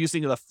 I'm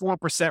using the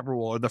 4%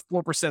 rule or the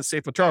 4%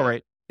 safe withdrawal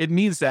rate. It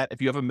means that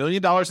if you have $1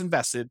 million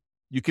invested,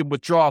 you can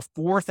withdraw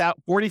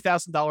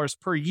 $40,000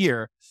 per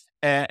year,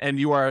 and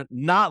you are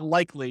not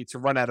likely to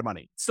run out of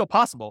money. It's still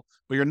possible,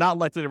 but you're not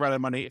likely to run out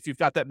of money if you've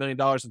got that $1 million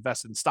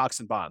invested in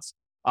stocks and bonds.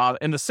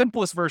 In the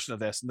simplest version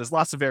of this, and there's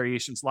lots of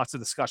variations, lots of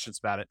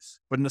discussions about it,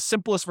 but in the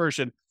simplest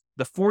version,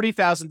 the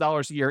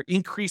 $40,000 a year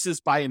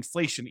increases by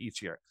inflation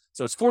each year.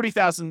 So it's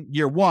 $40,000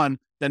 year one.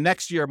 The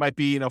next year might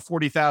be,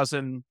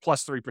 $40,000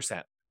 plus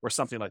 3% or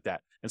something like that.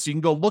 And so you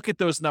can go look at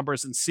those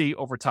numbers and see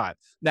over time.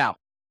 Now,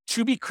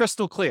 to be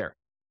crystal clear,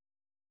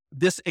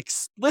 this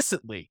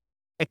explicitly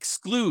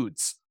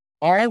excludes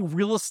all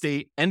real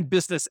estate and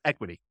business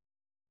equity.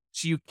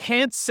 So you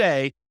can't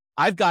say,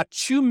 I've got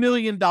 $2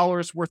 million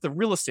worth of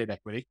real estate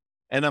equity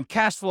and I'm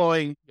cash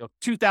flowing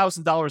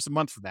 $2,000 a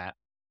month for that.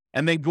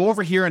 And then go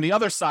over here on the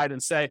other side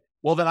and say,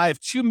 well, then I have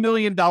 $2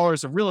 million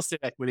of real estate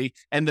equity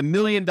and the $1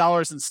 million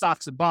in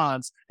stocks and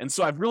bonds. And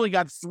so I've really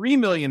got $3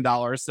 million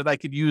that I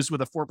could use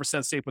with a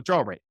 4% safe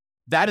withdrawal rate.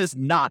 That is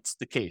not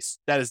the case.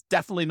 That is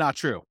definitely not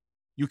true.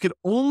 You can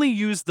only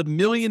use the $1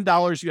 million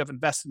you have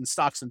invested in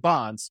stocks and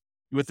bonds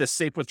with this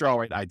safe withdrawal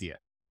rate idea.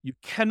 You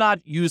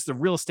cannot use the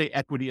real estate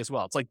equity as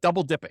well. It's like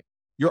double dipping.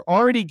 You're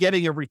already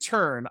getting a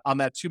return on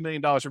that $2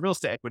 million of real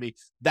estate equity.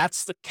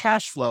 That's the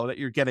cash flow that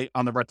you're getting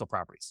on the rental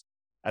properties,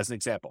 as an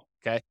example.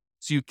 Okay.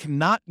 So you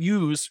cannot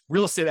use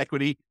real estate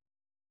equity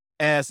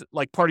as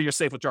like part of your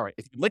safe withdrawal rate.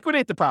 If you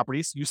liquidate the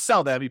properties, you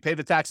sell them, you pay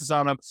the taxes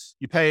on them,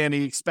 you pay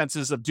any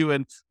expenses of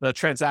doing the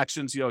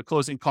transactions,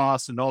 closing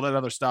costs and all that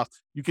other stuff.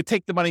 You could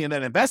take the money and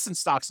then invest in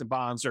stocks and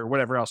bonds or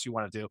whatever else you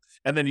want to do,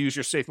 and then use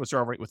your safe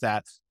withdrawal rate with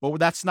that. But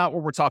that's not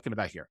what we're talking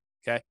about here.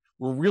 Okay.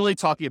 We're really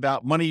talking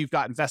about money you've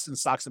got invested in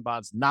stocks and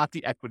bonds, not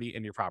the equity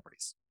in your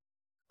properties.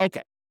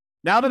 Okay.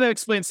 Now that I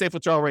explained safe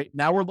withdrawal rate,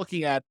 now we're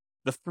looking at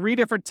the 3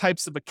 different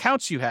types of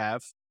accounts you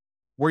have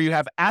where you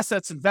have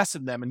assets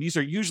invested in them. And these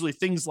are usually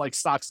things like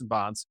stocks and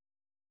bonds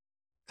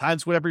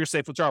times whatever your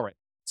safe withdrawal rate.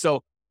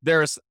 So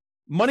there's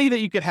money that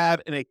you could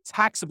have in a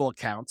taxable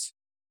account.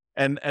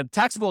 And a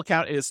taxable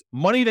account is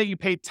money that you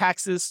pay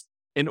taxes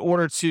in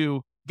order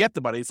to get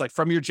the money. It's like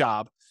from your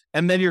job.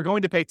 And then you're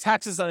going to pay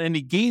taxes on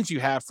any gains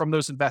you have from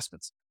those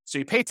investments. So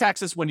you pay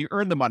taxes when you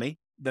earn the money.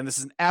 Then this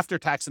is an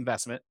after-tax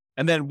investment.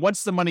 And then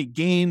once the money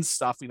gains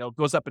stuff,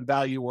 goes up in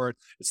value or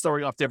it's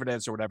throwing off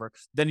dividends or whatever,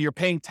 then you're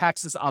paying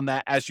taxes on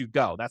that as you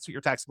go. That's what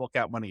your taxable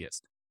account money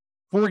is.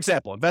 For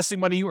example, investing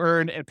money you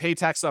earn and pay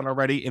taxes on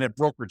already in a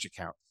brokerage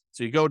account.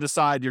 So you go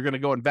decide you're going to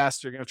go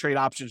invest, you're going to trade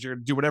options, you're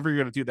going to do whatever you're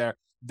going to do there.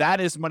 That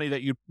is money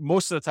that you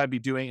most of the time be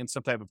doing in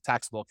some type of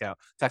taxable account,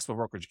 taxable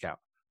brokerage account.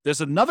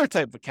 There's another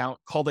type of account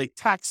called a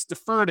tax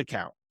deferred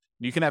account.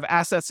 You can have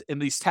assets in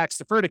these tax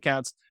deferred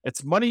accounts.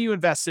 It's money you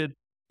invested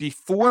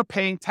before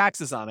paying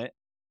taxes on it,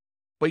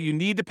 but you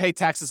need to pay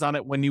taxes on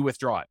it when you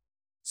withdraw it.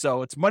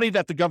 So it's money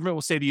that the government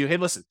will say to you, hey,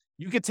 listen,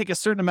 you could take a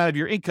certain amount of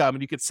your income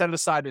and you could set it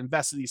aside and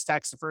invest in these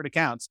tax deferred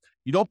accounts.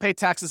 You don't pay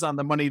taxes on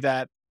the money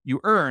that you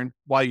earn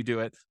while you do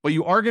it, but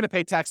you are going to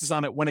pay taxes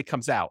on it when it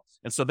comes out.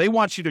 And so they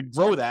want you to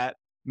grow that,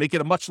 make it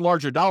a much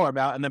larger dollar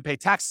amount, and then pay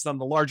taxes on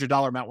the larger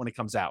dollar amount when it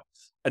comes out.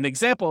 An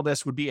example of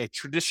this would be a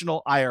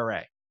traditional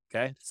IRA.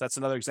 Okay. So that's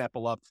another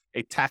example of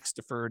a tax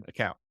deferred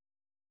account.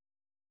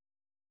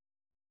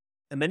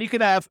 And then you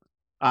could have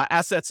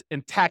assets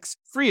in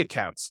tax-free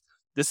accounts.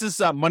 This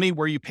is money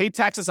where you pay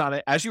taxes on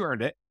it as you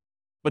earned it,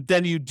 but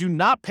then you do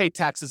not pay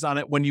taxes on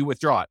it when you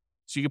withdraw it.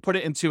 So you can put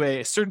it into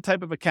a certain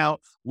type of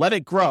account, let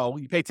it grow.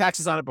 You pay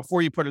taxes on it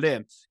before you put it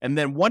in. And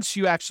then once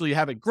you actually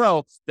have it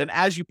grow, then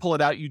as you pull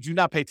it out, you do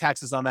not pay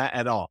taxes on that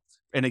at all.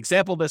 An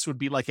example of this would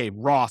be like a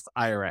Roth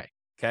IRA.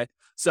 Okay.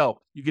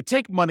 So you could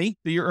take money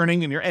that you're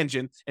earning in your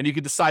engine and you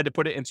could decide to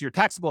put it into your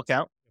taxable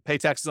account, pay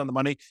taxes on the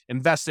money,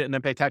 invest it, and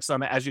then pay taxes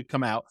on it as you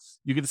come out.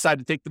 You can decide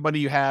to take the money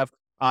you have,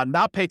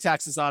 not pay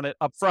taxes on it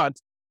up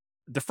front,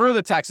 defer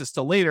the taxes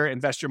till later,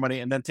 invest your money,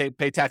 and then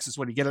pay taxes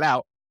when you get it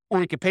out.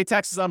 Or you can pay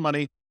taxes on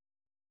money,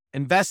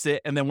 invest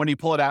it, and then when you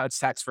pull it out, it's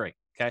tax-free.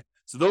 Okay.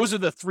 So those are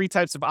the 3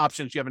 types of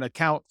options. You have an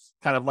account,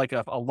 kind of like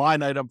a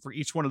line item for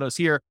each one of those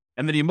here.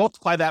 And then you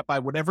multiply that by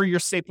whatever your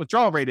safe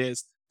withdrawal rate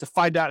is to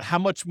find out how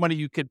much money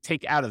you could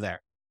take out of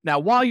there. Now,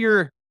 while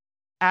you're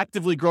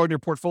actively growing your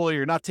portfolio,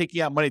 you're not taking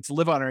out money to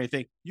live on or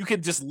anything, you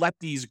can just let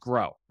these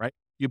grow, right?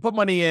 You put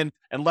money in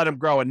and let them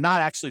grow and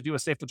not actually do a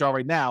safe withdrawal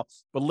right now.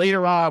 But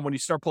later on, when you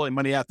start pulling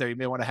money out there, you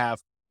may want to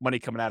have money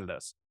coming out of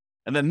those.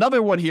 And then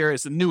another one here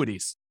is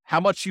annuities. How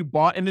much you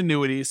bought in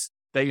annuities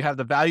that you have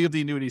the value of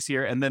the annuities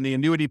here, and then the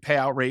annuity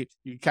payout rate,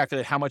 you can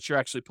calculate how much you're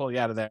actually pulling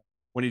out of there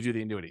when you do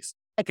the annuities.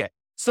 Okay,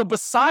 so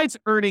besides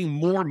earning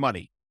more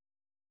money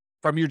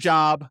from your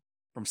job,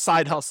 from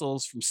side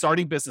hustles, from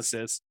starting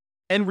businesses,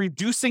 and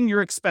reducing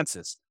your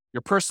expenses,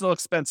 your personal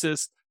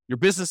expenses, your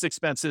business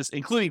expenses,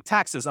 including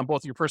taxes on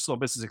both your personal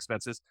and business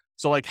expenses.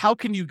 So like, how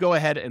can you go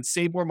ahead and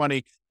save more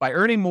money by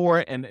earning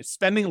more and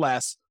spending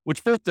less,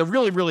 which both are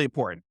really, really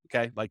important.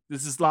 Okay. Like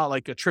this is not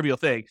like a trivial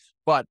thing,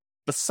 but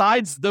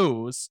besides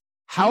those,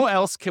 how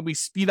else can we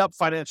speed up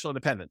financial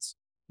independence?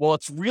 Well,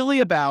 it's really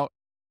about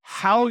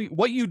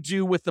what you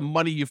do with the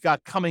money you've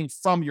got coming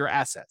from your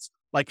assets,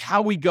 like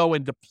how we go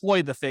and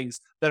deploy the things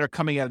that are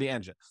coming out of the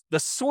engine, the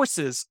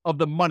sources of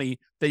the money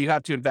that you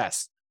have to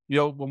invest. You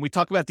know, when we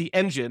talk about the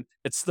engine,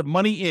 it's the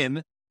money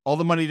in, all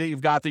the money that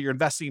you've got that you're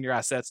investing in your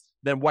assets.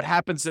 Then what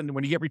happens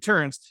when you get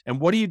returns,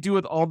 and what do you do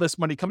with all this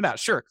money coming out?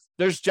 Sure,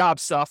 there's job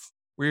stuff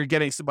where you're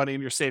getting some money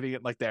and you're saving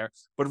it like there.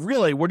 But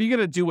really, what are you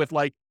going to do with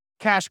like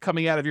cash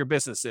coming out of your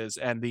businesses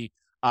and the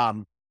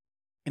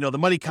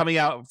money coming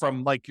out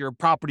from like your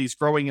properties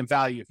growing in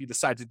value if you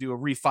decide to do a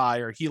refi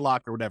or HELOC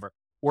or whatever,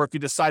 or if you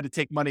decide to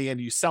take money and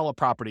you sell a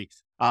property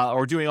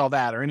or doing all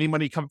that, or any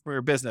money coming from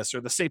your business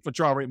or the safe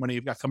withdrawal rate money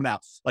you've got coming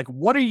out. Like,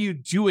 what are you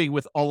doing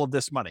with all of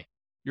this money?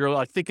 You're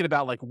like thinking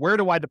about like, where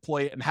do I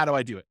deploy it and how do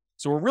I do it?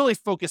 So we're really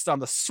focused on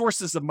the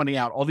sources of money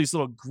out, all these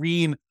little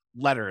green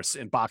letters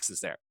in boxes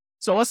there.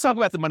 So let's talk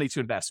about the money to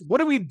invest. What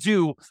do we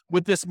do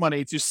with this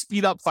money to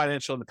speed up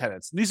financial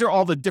independence? And these are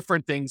all the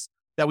different things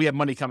that we have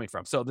money coming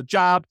from. So the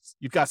job,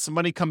 you've got some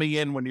money coming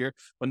in when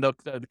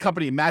the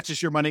company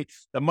matches your money,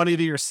 the money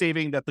that you're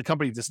saving that the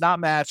company does not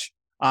match.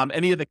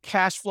 Any of the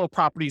cash flow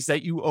properties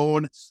that you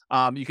own,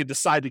 you could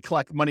decide to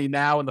collect money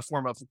now in the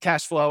form of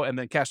cash flow and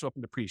then cash flow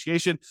from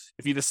depreciation.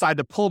 If you decide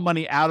to pull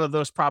money out of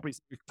those properties,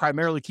 you're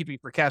primarily keeping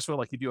for cash flow,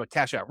 like you do a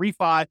cash out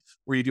refi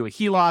or you do a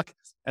HELOC.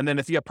 And then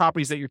if you have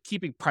properties that you're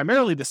keeping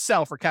primarily to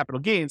sell for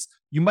capital gains,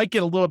 you might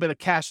get a little bit of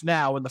cash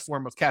now in the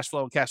form of cash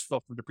flow and cash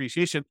flow from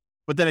depreciation.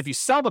 But then if you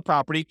sell the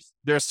property,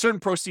 there are certain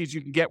proceeds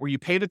you can get where you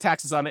pay the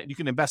taxes on it and you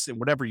can invest in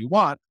whatever you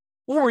want.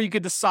 Or you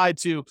could decide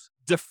to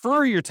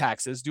defer your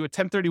taxes, do a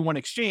 1031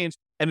 exchange,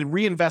 and then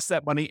reinvest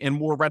that money in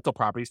more rental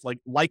properties,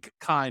 like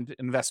kind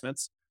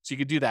investments. So you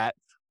could do that.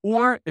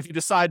 Or if you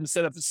decide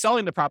instead of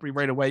selling the property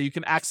right away, you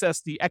can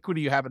access the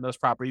equity you have in those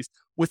properties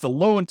with a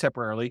loan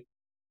temporarily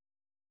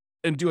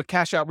and do a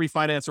cash out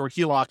refinance or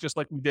HELOC, just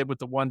like we did with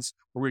the ones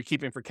where we were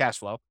keeping for cash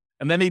flow.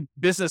 And then any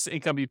business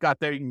income you've got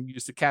there, you can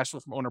use the cash flow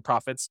from owner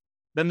profits.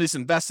 Then these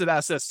invested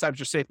assets times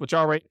your safe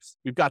withdrawal rate.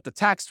 We've got the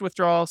tax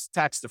withdrawals,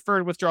 tax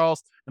deferred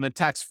withdrawals, and then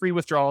tax-free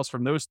withdrawals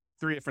from those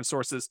three different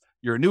sources,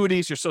 your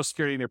annuities, your Social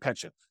Security, and your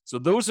pension. So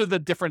those are the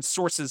different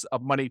sources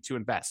of money to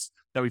invest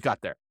that we've got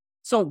there.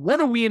 So what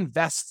do we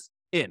invest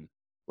in?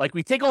 Like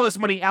we take all this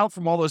money out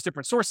from all those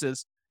different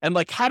sources, and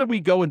like, how do we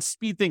go and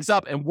speed things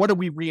up? And what do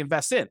we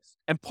reinvest in?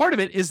 And part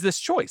of it is this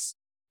choice.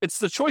 It's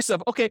the choice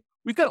of, okay,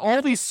 we've got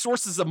all these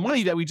sources of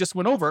money that we just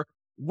went over.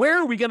 Where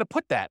are we going to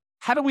put that?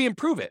 How do we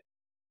improve it?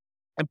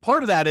 And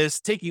part of that is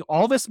taking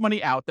all this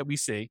money out that we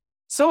see.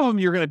 Some of them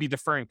you're going to be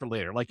deferring for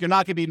later. Like you're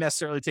not going to be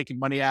necessarily taking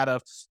money out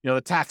of,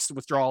 the tax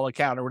withdrawal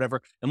account or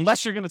whatever,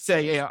 unless you're going to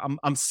say, hey,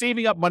 I'm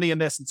saving up money in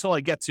this until I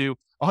get to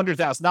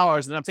 $100,000,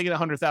 and then I'm taking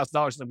 $100,000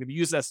 and I'm going to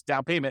use that as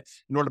down payment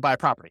in order to buy a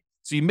property.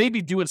 So you may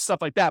be doing stuff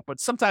like that,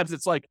 but sometimes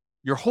it's like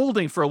you're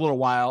holding for a little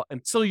while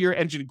until your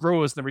engine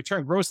grows and the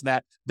return grows in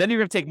that. Then you're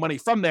going to take money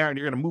from there and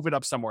you're going to move it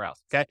up somewhere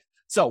else. Okay.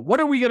 So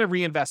what are we going to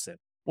reinvest in?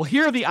 Well,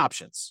 here are the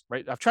options,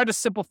 right? I've tried to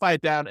simplify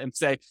it down and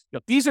say,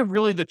 these are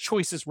really the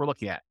choices we're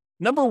looking at.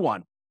 Number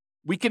one,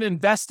 we can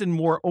invest in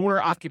more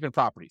owner-occupant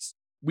properties.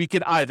 We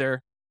could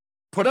either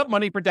put up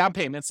money for down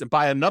payments and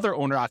buy another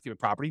owner-occupant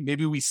property.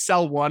 Maybe we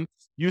sell one,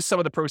 use some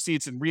of the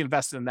proceeds and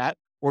reinvest in that.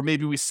 Or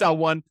maybe we sell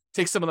one,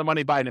 take some of the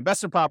money, buy an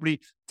investment property,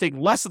 take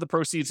less of the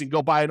proceeds and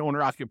go buy an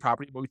owner-occupant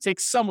property. But we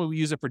take some and we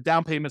use it for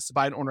down payments to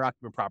buy an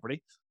owner-occupant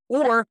property.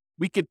 Or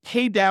we could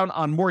pay down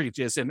on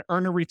mortgages and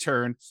earn a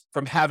return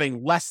from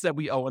having less that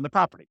we owe on the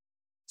property.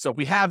 So if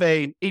we have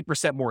an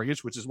 8%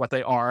 mortgage, which is what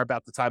they are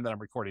about the time that I'm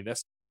recording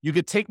this, you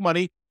could take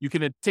money,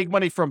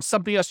 from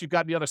something else you've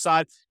got on the other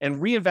side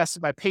and reinvest it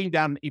by paying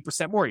down an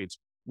 8% mortgage.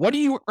 What do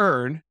you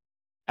earn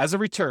as a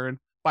return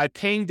by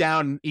paying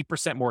down an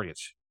 8%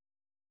 mortgage?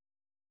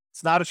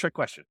 It's not a trick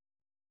question.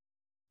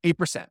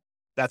 8%.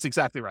 That's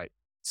exactly right.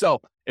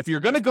 So if you're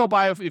going to go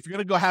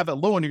have a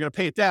loan, you're going to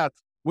pay it down.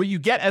 What you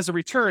get as a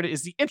return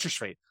is the interest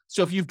rate.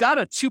 So if you've got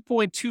a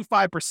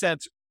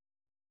 2.25%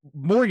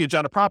 mortgage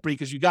on a property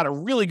because you got a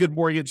really good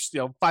mortgage,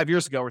 5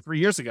 years ago or 3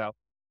 years ago,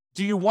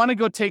 do you want to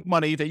go take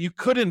money that you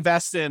could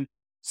invest in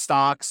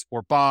stocks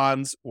or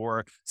bonds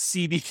or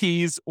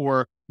CDs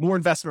or more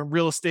investment in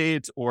real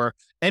estate or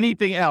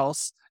anything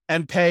else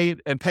and pay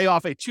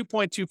off a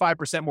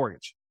 2.25%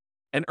 mortgage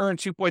and earn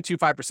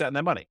 2.25% on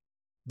that money?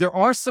 There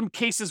are some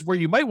cases where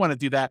you might want to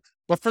do that,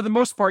 but for the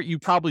most part, you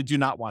probably do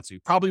not want to.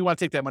 You probably want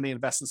to take that money and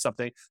invest in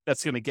something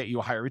that's going to get you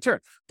a higher return.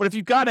 But if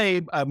you've got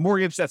a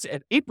mortgage that's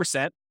at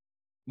 8%,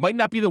 might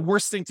not be the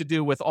worst thing to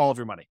do with all of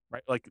your money,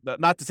 right? Like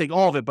not to take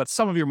all of it, but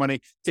some of your money,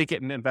 take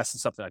it and invest in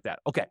something like that.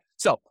 Okay.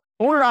 So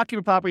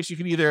owner-occupied properties, you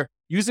can either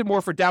use it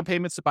more for down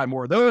payments to buy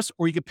more of those,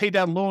 or you can pay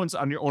down loans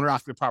on your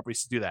owner-occupied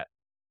properties to do that.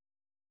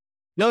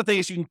 The other thing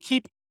is you can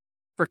keep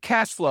for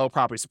cash flow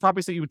properties, the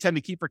properties that you intend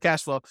to keep for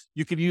cash flow,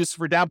 you can use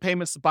for down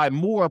payments to buy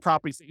more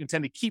properties that you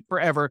intend to keep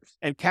forever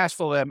and cash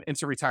flow them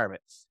into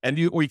retirement.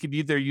 Or you could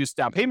either use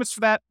down payments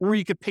for that, or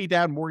you could pay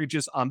down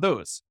mortgages on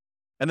those.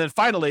 And then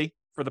finally,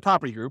 for the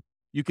property group,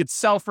 you could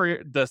sell for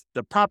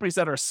the properties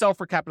that are sell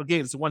for capital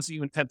gains, the ones that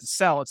you intend to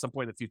sell at some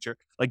point in the future,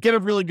 like get a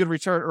really good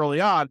return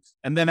early on.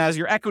 And then as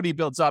your equity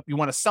builds up, you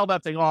want to sell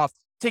that thing off,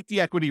 take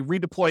the equity,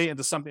 redeploy it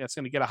into something that's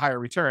going to get a higher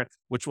return,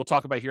 which we'll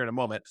talk about here in a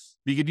moment.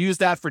 You could use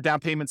that for down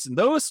payments in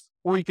those,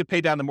 or you could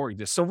pay down the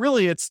mortgages. So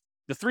really it's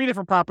the three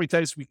different property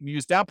types. We can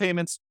use down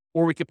payments,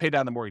 or we could pay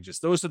down the mortgages.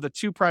 Those are the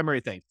two primary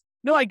things.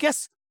 No, I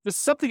guess there's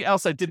something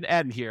else I didn't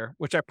add in here,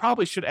 which I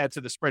probably should add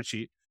to the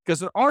spreadsheet, because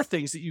there are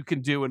things that you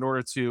can do in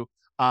order to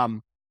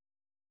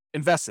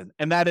invest in,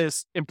 and that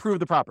is improve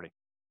the property.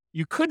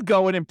 You could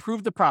go and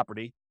improve the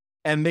property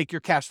and make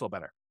your cash flow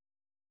better.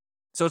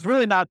 So it's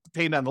really not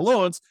paying down the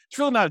loans. It's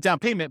really not a down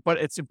payment, but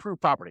it's improved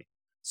property.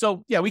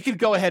 So yeah, we could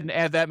go ahead and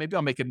add that. Maybe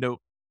I'll make a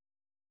note.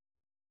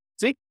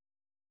 See,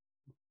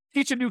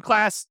 teach a new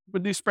class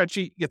with a new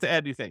spreadsheet, you get to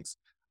add new things.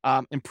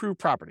 Improve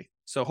property.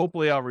 So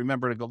hopefully I'll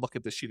remember to go look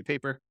at this sheet of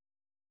paper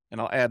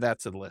and I'll add that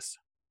to the list.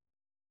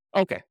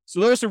 Okay, so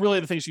those are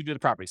really the things you do to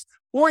properties.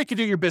 Or you could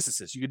do your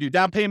businesses. You could do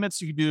down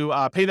payments, you could do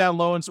pay down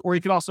loans, or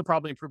you can also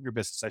probably improve your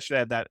business. I should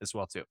add that as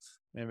well too.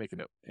 Let me make a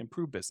note.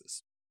 Improve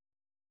business.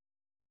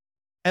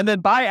 And then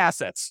buy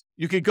assets.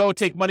 You could go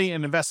take money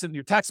and invest it in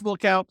your taxable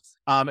account.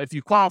 If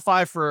you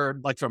qualify for,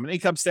 like from an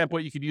income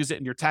standpoint, you could use it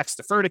in your tax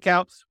deferred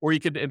account, or you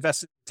could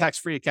invest in a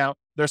tax-free account.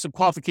 There's some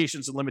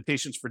qualifications and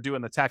limitations for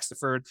doing the tax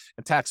deferred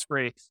and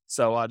tax-free.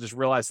 So just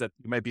realize that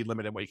you might be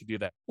limited in what you can do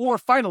that. Or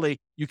finally,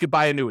 you could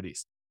buy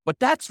annuities. But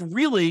that's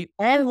really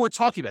all we're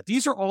talking about.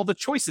 These are all the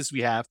choices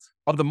we have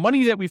of the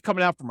money that we've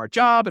coming out from our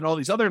job and all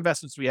these other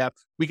investments we have.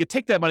 We could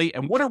take that money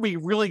and what are we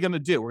really going to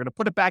do? We're going to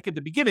put it back at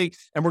the beginning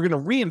and we're going to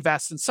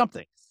reinvest in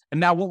something. And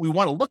now what we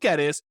want to look at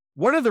is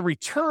what are the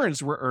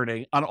returns we're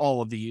earning on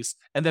all of these,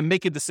 and then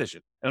make a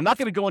decision. And I'm not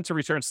going to go into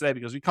returns today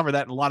because we cover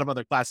that in a lot of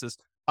other classes.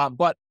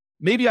 But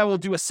maybe I will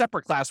do a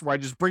separate class where I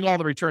just bring all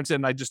the returns in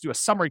and I just do a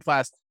summary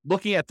class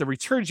looking at the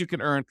returns you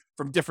can earn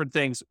from different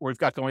things we've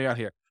got going on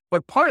here.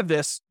 But part of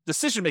this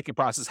decision-making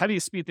process, how do you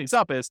speed things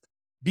up, is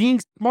being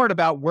smart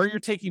about where you're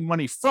taking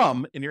money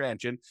from in your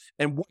engine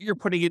and what you're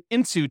putting it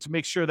into to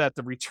make sure that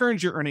the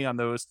returns you're earning on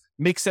those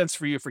make sense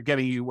for you for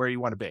getting you where you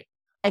want to be.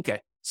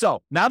 Okay,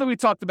 so now that we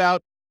talked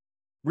about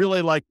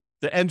really like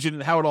the engine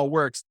and how it all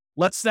works,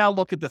 let's now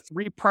look at the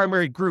three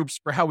primary groups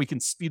for how we can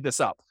speed this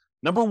up.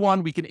 Number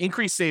one, we can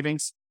increase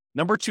savings.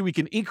 Number two, we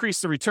can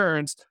increase the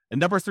returns. And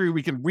number three,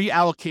 we can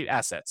reallocate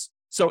assets.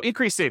 So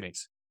increase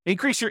savings.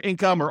 Increase your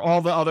income or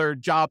all the other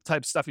job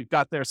type stuff you've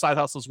got there, side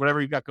hustles, whatever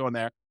you've got going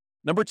there.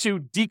 Number two,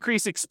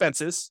 decrease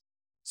expenses.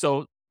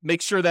 So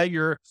make sure that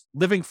you're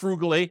living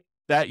frugally,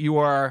 that you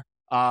are,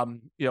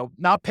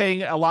 not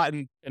paying a lot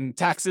in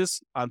taxes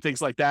on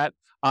things like that.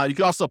 You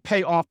can also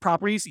pay off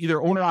properties,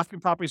 either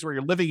owner-occupied properties where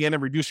you're living in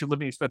and reduce your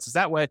living expenses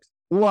that way,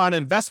 or on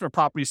investment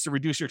properties to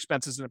reduce your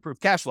expenses and improve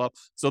cash flow.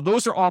 So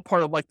those are all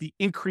part of like the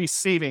increased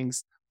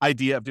savings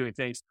idea of doing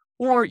things.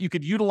 Or you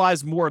could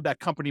utilize more of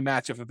that company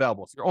match if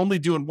available. If you're only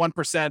doing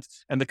 1%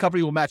 and the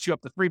company will match you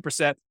up to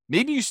 3%,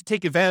 maybe you should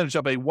take advantage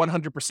of a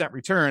 100%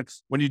 return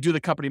when you do the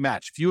company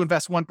match. If you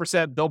invest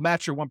 1%, they'll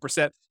match your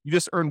 1%. You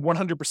just earn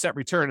 100%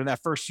 return in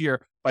that first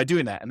year by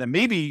doing that. And then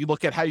maybe you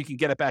look at how you can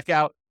get it back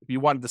out if you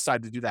want to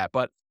decide to do that.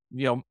 But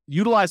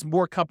utilize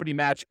more company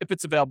match if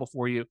it's available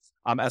for you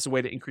as a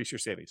way to increase your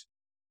savings.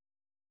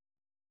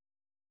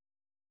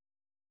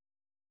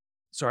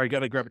 Sorry, I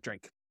got to grab a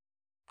drink.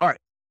 All right.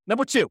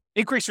 Number two,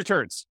 increase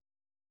returns.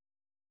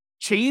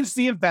 Change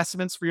the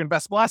investments for your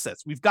investable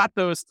assets. We've got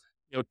those,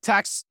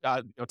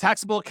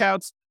 taxable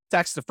accounts,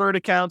 tax deferred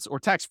accounts, or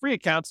tax-free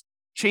accounts.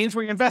 Change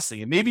where you're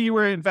investing. And maybe you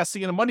were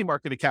investing in a money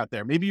market account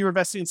there. Maybe you're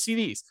investing in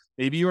CDs.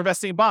 Maybe you're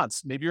investing in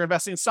bonds. Maybe you're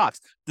investing in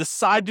stocks.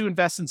 Decide to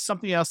invest in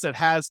something else that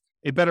has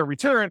a better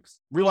return.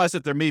 Realize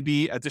that there may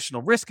be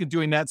additional risk in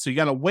doing that. So you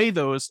got to weigh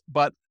those,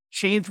 but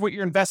change what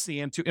you're investing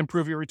in to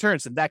improve your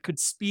returns. And that could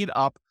speed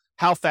up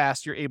how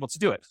fast you're able to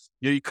do it.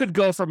 You could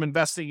go from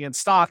investing in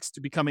stocks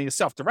to becoming a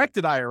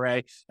self-directed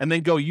IRA and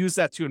then go use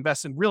that to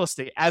invest in real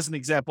estate as an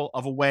example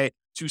of a way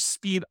to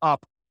speed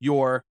up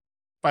your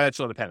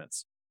financial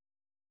independence.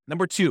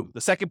 Number two,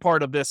 the second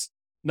part of this,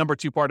 number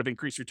two part of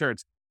increased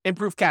returns,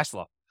 improve cash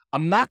flow.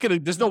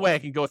 There's no way I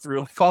can go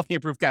through all the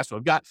improved cash flow.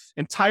 I've got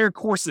entire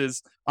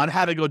courses on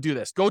how to go do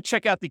this. Go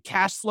check out the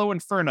Cash Flow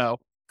Inferno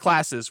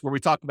classes where we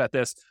talk about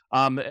this.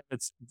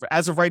 It's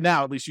as of right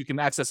now, at least you can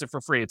access it for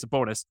free. It's a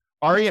bonus.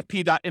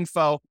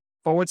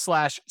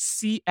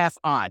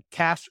 refp.info/CFI,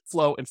 Cash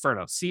Flow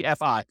Inferno,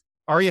 CFI,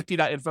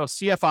 refp.info,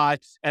 CFI.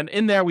 And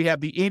in there, we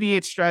have the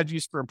 88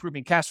 strategies for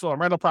improving cash flow on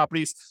rental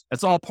properties.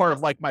 It's all part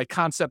of like my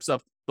concepts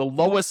of the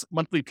lowest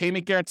monthly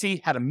payment guarantee,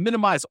 how to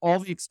minimize all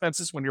the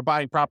expenses when you're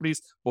buying properties,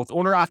 both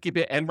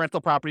owner-occupant and rental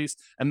properties,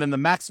 and then the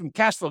maximum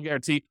cash flow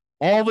guarantee,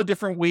 all the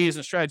different ways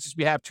and strategies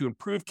we have to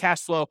improve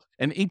cash flow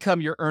and income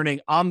you're earning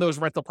on those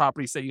rental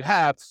properties that you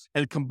have,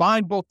 and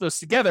combine both those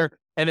together.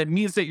 And it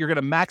means that you're going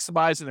to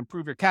maximize and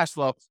improve your cash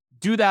flow.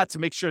 Do that to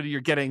make sure that you're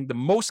getting the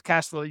most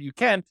cash flow that you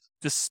can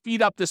to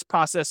speed up this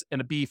process and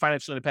to be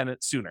financially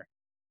independent sooner.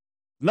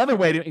 Another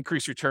way to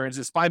increase returns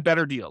is find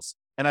better deals.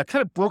 And I've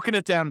kind of broken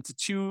it down into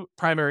two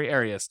primary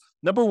areas.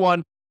 Number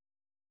one,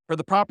 for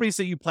the properties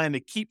that you plan to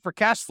keep for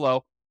cash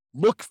flow,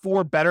 look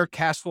for better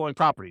cash flowing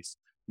properties.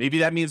 Maybe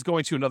that means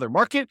going to another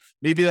market.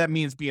 Maybe that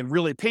means being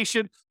really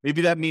patient.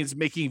 Maybe that means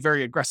making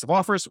very aggressive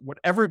offers,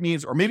 whatever it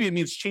means. Or maybe it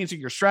means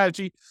changing your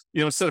strategy.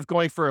 Instead of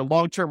going for a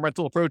long-term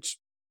rental approach,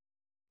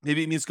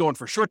 maybe it means going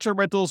for short-term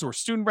rentals or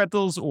student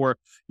rentals or,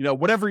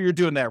 whatever you're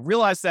doing there.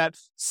 Realize that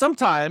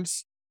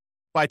sometimes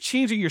by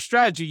changing your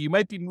strategy, you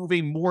might be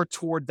moving more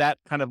toward that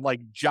kind of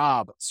like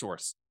job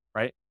source,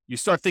 right? You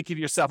start thinking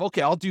to yourself,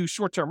 okay, I'll do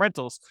short-term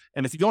rentals.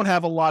 And if you don't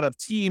have a lot of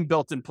team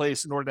built in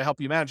place in order to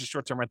help you manage the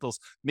short-term rentals,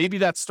 maybe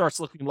that starts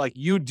looking like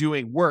you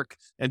doing work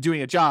and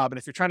doing a job. And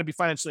if you're trying to be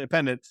financially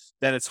independent,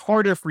 then it's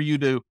harder for you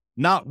to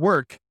not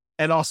work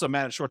and also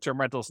manage short-term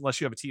rentals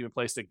unless you have a team in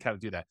place that can kind of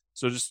do that.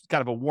 So just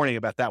kind of a warning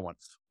about that one.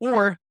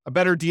 Or a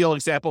better deal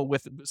example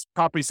with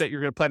properties that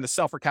you're going to plan to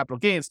sell for capital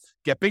gains,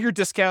 get bigger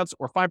discounts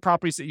or find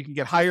properties that you can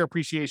get higher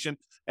appreciation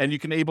and you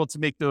can able to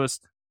make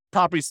those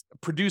properties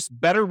produce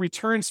better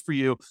returns for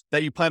you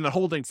that you plan on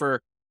holding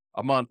for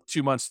a month,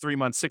 2 months, 3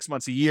 months, 6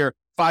 months, a year,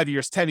 5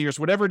 years, 10 years,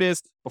 whatever it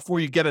is, before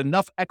you get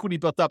enough equity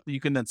built up that you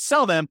can then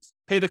sell them,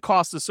 pay the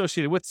costs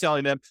associated with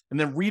selling them, and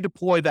then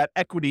redeploy that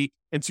equity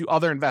into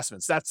other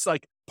investments. That's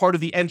like part of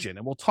the engine.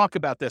 And we'll talk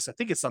about this. I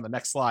think it's on the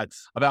next slide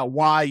about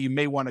why you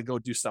may want to go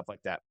do stuff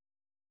like that.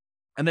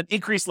 And then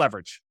increase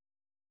leverage.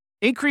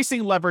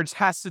 Increasing leverage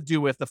has to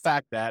do with the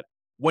fact that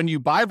when you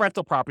buy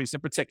rental properties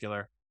in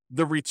particular,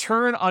 the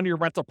return on your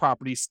rental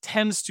properties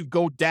tends to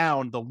go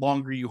down the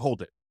longer you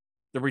hold it.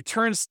 The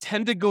returns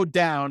tend to go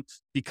down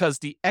because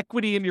the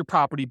equity in your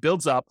property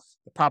builds up.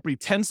 The property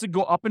tends to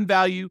go up in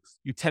value.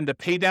 You tend to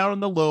pay down on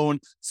the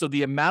loan. So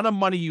the amount of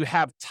money you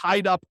have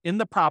tied up in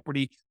the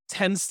property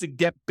tends to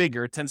get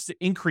bigger, tends to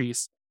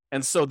increase.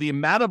 And so the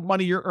amount of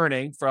money you're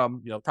earning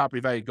from, property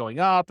value going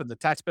up and the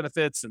tax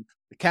benefits and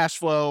the cash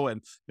flow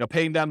and,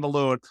 paying down the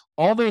loan,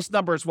 all those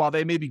numbers, while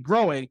they may be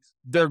growing,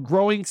 they're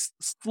growing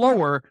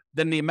slower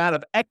than the amount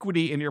of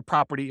equity in your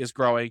property is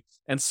growing.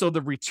 And so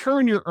the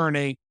return you're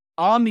earning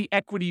on the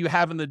equity you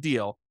have in the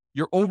deal,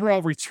 your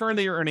overall return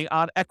that you're earning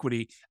on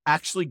equity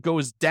actually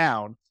goes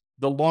down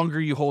the longer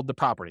you hold the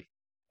property.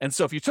 And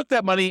so if you took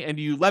that money and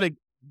you let it,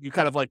 you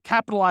kind of like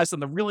capitalize on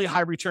the really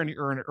high return you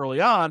earn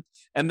early on.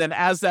 And then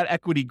as that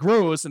equity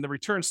grows and the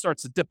return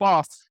starts to dip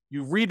off,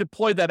 you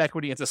redeploy that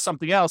equity into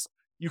something else.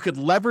 You could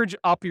leverage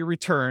up your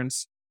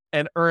returns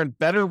and earn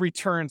better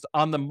returns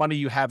on the money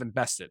you have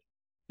invested.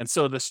 And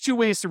so there's two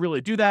ways to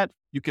really do that.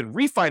 You can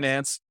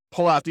refinance,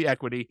 pull out the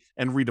equity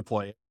and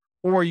redeploy it.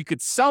 Or you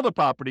could sell the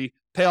property,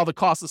 pay all the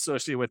costs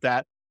associated with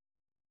that,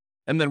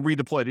 and then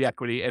redeploy the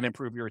equity and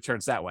improve your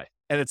returns that way.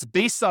 And it's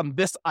based on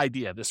this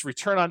idea, this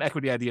return on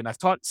equity idea. And I've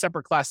taught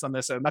separate classes on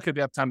this. And I'm not going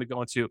to have time to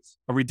go into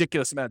a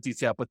ridiculous amount of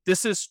detail, but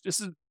this is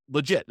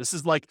legit. This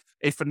is like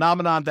a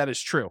phenomenon that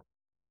is true.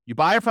 You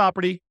buy a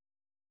property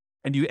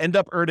and you end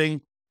up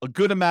earning a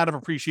good amount of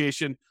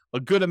appreciation, a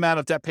good amount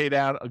of debt pay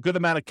down, a good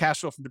amount of cash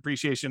flow from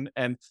depreciation,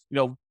 and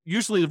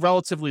usually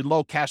relatively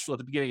low cash flow at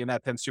the beginning, and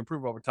that tends to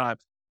improve over time.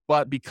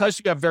 But because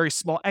you have very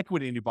small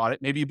equity and you bought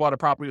it, maybe you bought a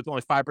property with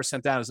only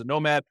 5% down as a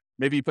nomad,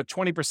 maybe you put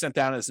 20%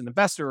 down as an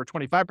investor or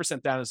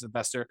 25% down as an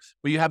investor,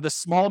 but you have this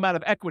small amount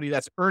of equity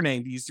that's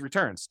earning these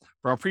returns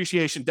from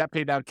appreciation, debt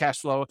pay down, cash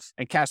flow,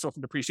 and cash flow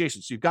from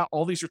depreciation. So you've got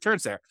all these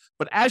returns there.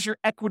 But as your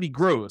equity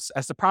grows,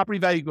 as the property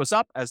value goes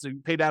up, as you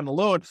pay down the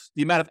loan,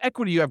 the amount of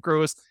equity you have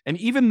grows. And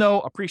even though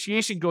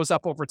appreciation goes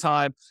up over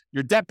time,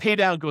 your debt pay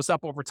down goes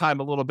up over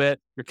time a little bit,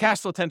 your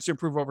cash flow tends to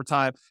improve over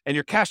time, and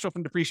your cash flow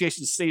from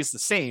depreciation stays the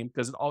same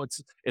because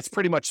it's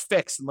pretty much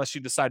fixed unless you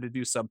decide to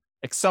do some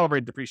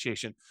accelerated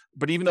depreciation.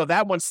 But even though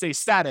that one stays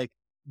static,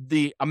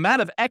 the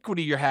amount of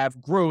equity you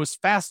have grows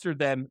faster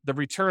than the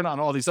return on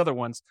all these other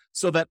ones,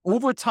 so that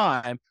over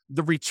time,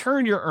 the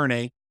return you're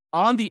earning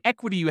on the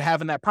equity you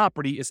have in that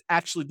property is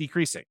actually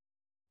decreasing.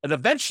 And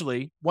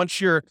eventually, once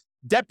your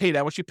debt pay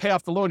down, once you pay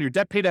off the loan, your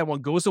debt pay down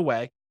one goes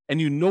away and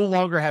you no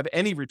longer have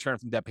any return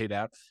from debt pay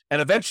down. And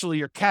eventually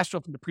your cash flow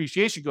from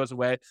depreciation goes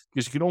away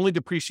because you can only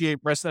depreciate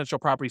residential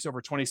properties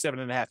over 27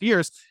 and a half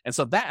years. And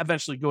so that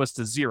eventually goes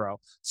to zero.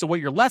 So what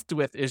you're left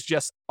with is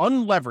just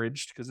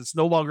unleveraged, because it's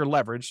no longer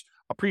leveraged,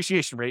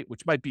 appreciation rate,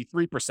 which might be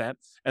 3%.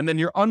 And then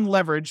your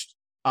unleveraged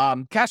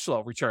cash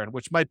flow return,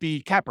 which might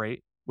be cap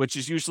rate, which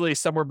is usually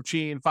somewhere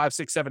between 5,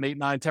 6, 7, 8,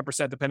 9,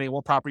 10%, depending on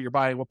what property you're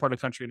buying, what part of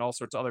the country, and all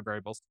sorts of other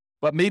variables.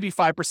 But maybe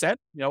 5%,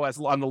 as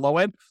on the low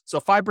end.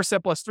 So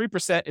 5% plus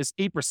 3% is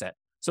 8%.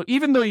 So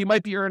even though you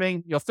might be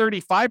earning,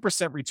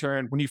 35%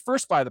 return when you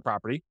first buy the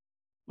property,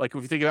 like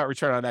if you think about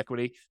return on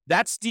equity,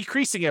 that's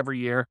decreasing every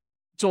year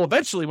So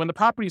eventually, when the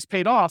property is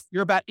paid off,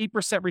 you're about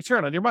 8%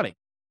 return on your money.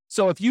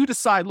 So if you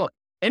decide, look,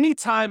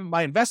 anytime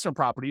my investment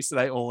properties that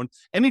I own,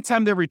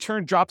 anytime their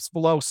return drops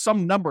below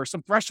some number,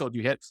 some threshold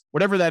you hit,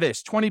 whatever that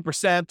is,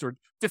 20% or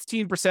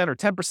 15% or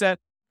 10%, you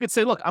could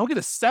say, look, I'm going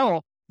to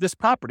sell this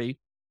property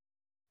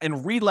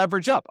and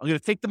re-leverage up. I'm going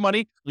to take the money.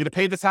 I'm going to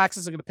pay the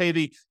taxes. I'm going to pay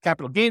the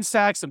capital gains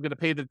tax. I'm going to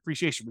pay the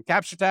depreciation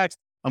recapture tax.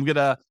 I'm going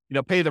to,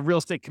 pay the real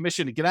estate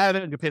commission to get out of it.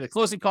 I'm going to pay the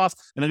closing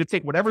costs, and I'm going to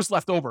take whatever's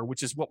left over,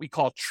 which is what we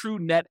call true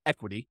net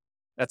equity.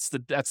 That's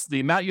the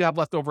amount you have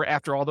left over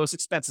after all those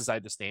expenses I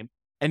just named.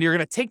 And you're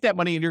going to take that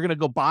money and you're going to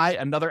go buy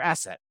another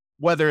asset,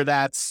 whether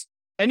that's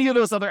any of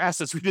those other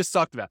assets we just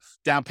talked about: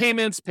 down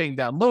payments, paying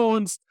down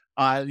loans,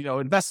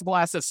 investable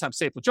assets, times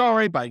staple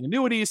jewelry, buying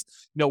annuities,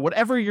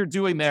 whatever you're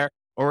doing there.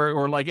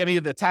 Or like any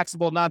of the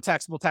taxable,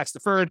 non-taxable, tax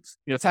deferred,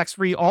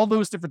 tax-free, all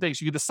those different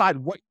things. You can decide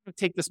what you're going to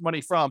take this money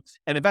from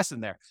and invest in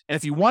there. And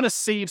if you want to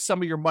save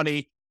some of your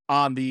money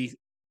on the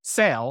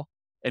sale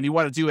and you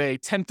want to do a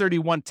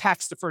 1031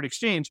 tax deferred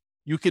exchange,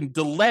 you can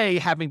delay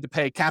having to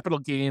pay capital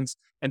gains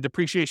and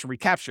depreciation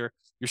recapture.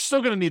 You're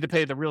still going to need to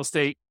pay the real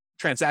estate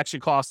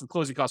transaction costs and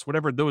closing costs,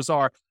 whatever those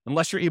are,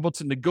 unless you're able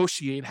to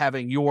negotiate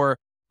having your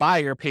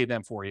buyer pay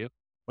them for you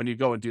when you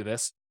go and do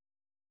this.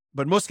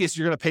 But in most cases,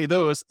 you're going to pay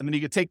those, and then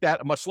you can take that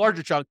a much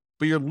larger chunk,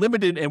 but you're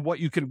limited in what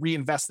you can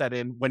reinvest that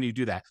in when you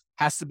do that.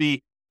 Has to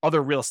be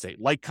other real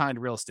estate, like-kind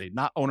real estate,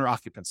 not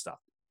owner-occupant stuff,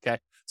 okay?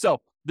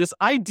 So this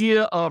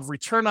idea of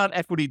return on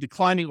equity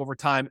declining over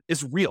time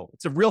is real.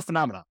 It's a real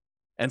phenomenon.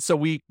 And so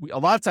we a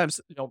lot of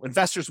times,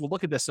 investors will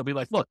look at this and be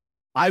like, look,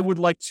 I would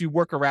like to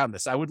work around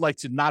this. I would like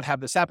to not have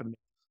this happen.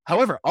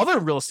 However, other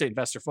real estate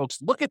investor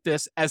folks look at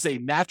this as a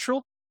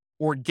natural,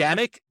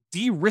 organic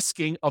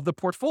de-risking of the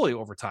portfolio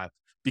over time.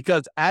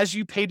 Because as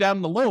you pay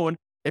down the loan,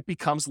 it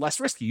becomes less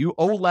risky. You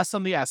owe less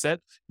on the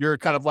asset. Your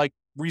kind of like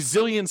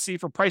resiliency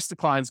for price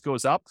declines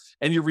goes up,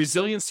 and your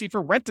resiliency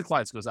for rent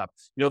declines goes up.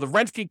 The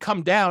rent can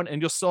come down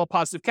and you'll still have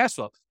positive cash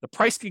flow. The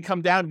price can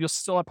come down and you'll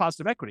still have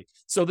positive equity.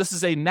 So this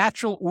is a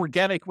natural,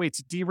 organic way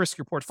to de-risk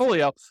your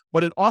portfolio,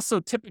 but it also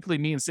typically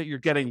means that you're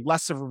getting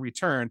less of a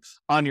return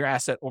on your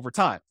asset over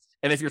time.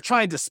 And if you're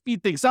trying to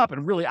speed things up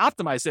and really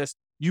optimize this,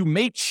 you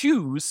may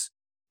choose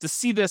to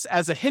see this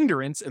as a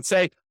hindrance and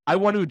say, I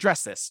want to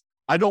address this.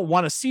 I don't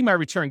want to see my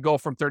return go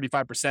from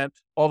 35%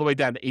 all the way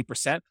down to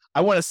 8%.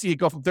 I want to see it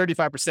go from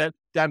 35%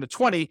 down to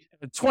 20.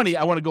 And 20,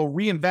 I want to go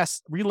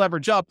reinvest,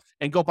 re-leverage up,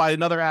 and go buy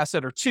another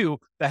asset or two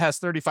that has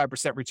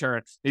 35%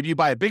 return. Maybe you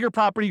buy a bigger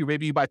property, or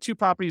maybe you buy two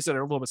properties that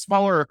are a little bit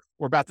smaller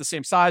or about the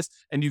same size,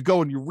 and you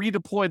go and you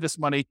redeploy this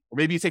money, or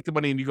maybe you take the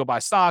money and you go buy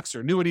stocks or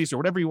annuities or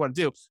whatever you want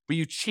to do, but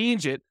you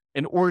change it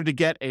in order to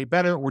get a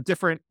better or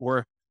different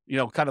or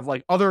kind of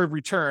like other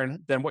return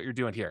than what you're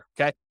doing here.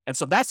 Okay. And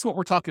so that's what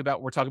we're talking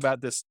about. We're talking about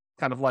this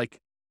kind of like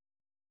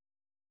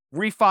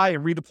refi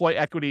and redeploy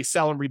equity,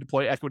 sell and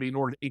redeploy equity in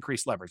order to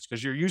increase leverage,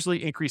 because you're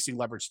usually increasing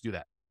leverage to do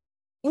that.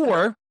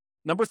 Or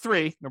number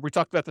three, remember we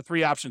talked about the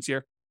three options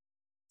here: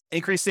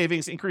 increase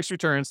savings, increase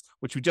returns,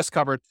 which we just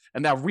covered,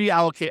 and now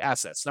reallocate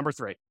assets. Number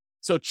three.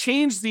 So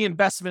change the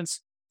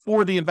investments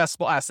for the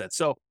investable assets.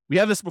 So we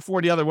had this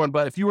before the other one,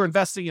 but if you were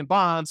investing in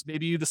bonds,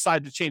 maybe you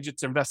decide to change it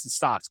to invest in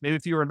stocks. Maybe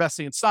if you were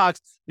investing in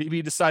stocks, maybe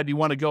you decide you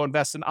want to go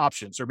invest in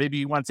options, or maybe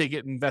you want to take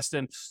it and invest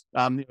in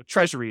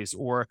treasuries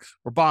or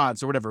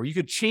bonds or whatever. You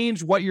could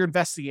change what you're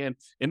investing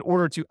in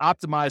order to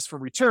optimize for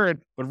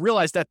return, but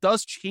realize that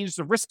does change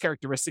the risk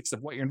characteristics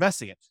of what you're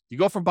investing in. You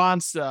go from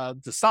bonds to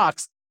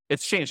stocks,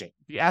 it's changing.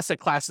 The asset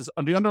classes,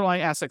 the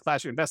underlying asset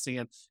class you're investing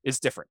in is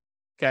different.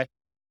 Okay.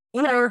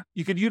 Or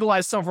you could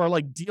utilize some of our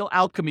like deal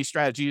alchemy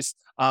strategies.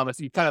 If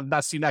you kind of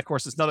not seen that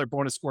course, it's another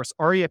bonus course,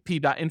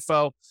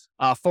 refp.info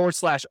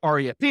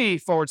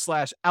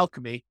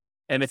 /refp/alchemy.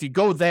 And if you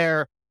go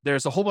there,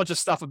 there's a whole bunch of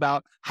stuff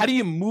about how do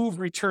you move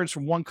returns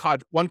from one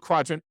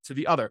quadrant to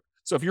the other.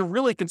 So if you're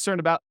really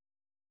concerned about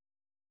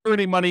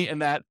earning money in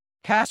that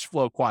cash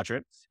flow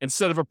quadrant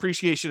instead of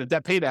appreciation and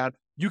debt pay down,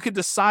 you can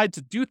decide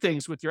to do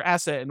things with your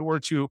asset in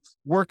order to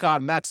work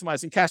on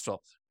maximizing cash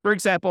flow. For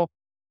example,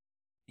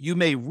 you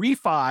may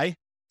refi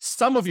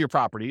some of your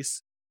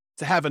properties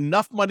to have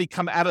enough money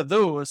come out of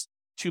those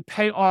to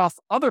pay off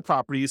other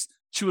properties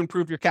to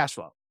improve your cash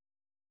flow.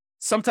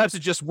 Sometimes it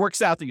just works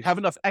out that you have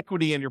enough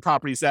equity in your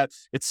properties that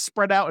it's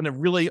spread out in a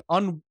really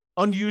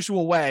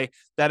unusual way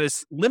that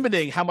is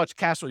limiting how much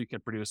cash flow you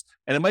can produce.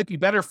 And it might be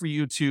better for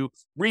you to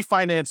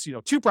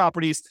refinance, two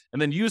properties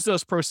and then use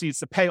those proceeds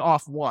to pay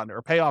off one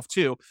or pay off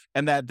two.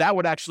 And that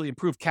would actually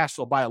improve cash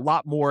flow by a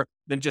lot more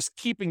than just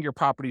keeping your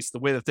properties the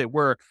way that they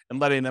were and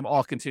letting them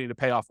all continue to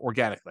pay off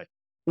organically.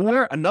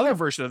 Or another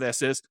version of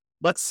this is,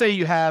 let's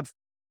say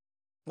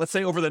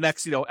over the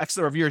next, X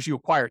number of years, you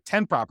acquire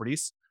 10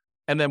 properties.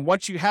 And then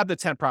once you have the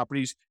 10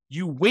 properties,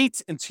 you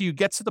wait until you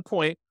get to the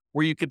point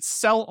where you could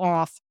sell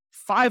off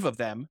 5 of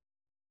them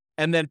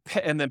and then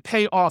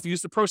pay off,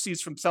 use the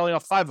proceeds from selling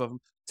off 5 of them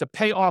to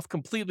pay off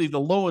completely the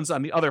loans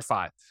on the other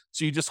 5.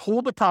 So you just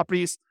hold the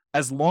properties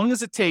as long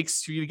as it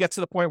takes for you to get to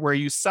the point where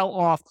you sell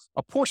off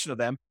a portion of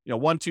them,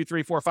 1, 2,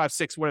 3, 4, 5,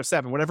 6, whatever,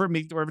 7, whatever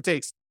it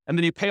takes. And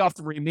then you pay off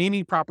the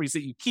remaining properties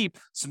that you keep.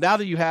 So now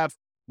that you have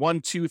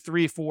 1, 2,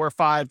 3, 4,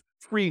 5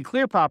 free and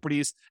clear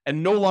properties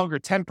and no longer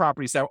 10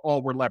 properties that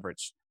all were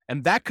leveraged.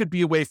 And that could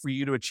be a way for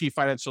you to achieve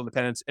financial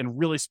independence and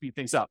really speed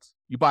things up.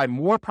 You buy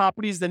more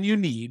properties than you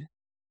need,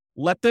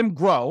 let them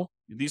grow.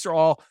 These are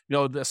all,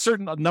 the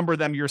certain number of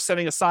them you're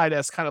setting aside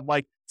as kind of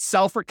like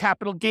sell for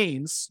capital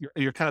gains.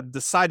 You're kind of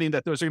deciding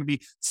that those are going to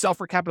be sell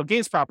for capital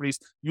gains properties.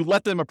 You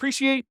let them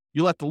appreciate,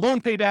 you let the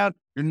loan pay down.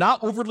 You're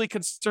not overly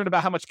concerned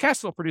about how much cash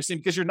flow producing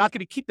because you're not going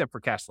to keep them for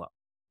cash flow.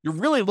 You're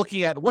really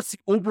looking at what's the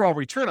overall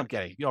return I'm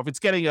getting. If it's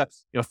getting a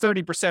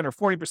 30% or 40%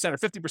 or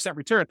 50%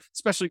 return,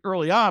 especially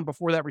early on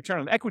before that return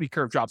on equity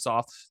curve drops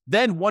off,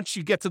 then once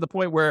you get to the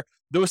point where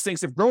those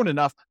things have grown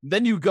enough,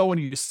 then you go and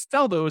you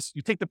sell those,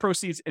 you take the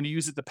proceeds and you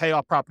use it to pay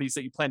off properties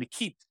that you plan to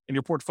keep in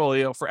your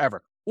portfolio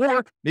forever.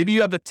 Or maybe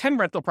you have the 10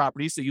 rental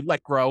properties that you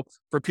let grow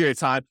for a period of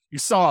time. You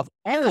sell off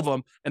all of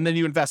them, and then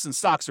you invest in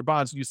stocks or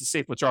bonds and use the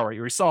safe withdrawal rate.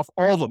 Or you sell off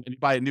all of them and you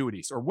buy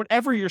annuities, or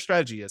whatever your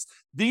strategy is.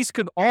 These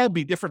could all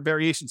be different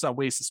variations on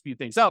ways to speed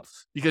things up,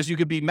 because you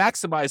could be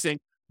maximizing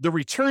the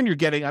return you're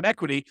getting on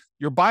equity.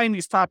 You're buying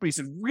these properties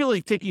and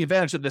really taking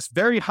advantage of this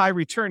very high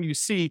return you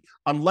see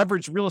on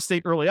leveraged real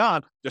estate early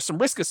on. There's some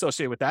risk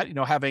associated with that,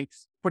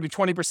 putting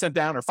 20%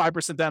 down or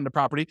 5% down in the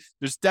property.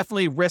 There's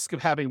definitely risk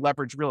of having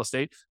leveraged real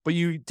estate, but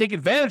you take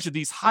advantage of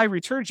these high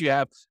returns you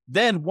have.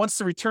 Then once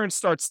the return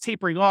starts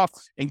tapering off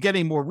and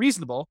getting more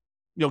reasonable,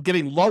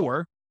 getting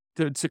lower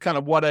to kind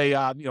of what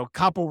a,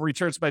 comparable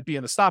returns might be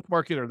in the stock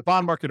market or the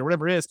bond market or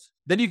whatever it is,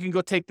 then you can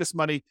go take this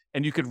money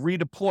and you could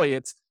redeploy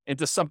it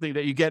into something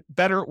that you get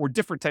better or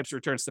different types of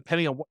returns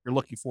depending on what you're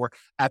looking for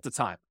at the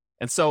time.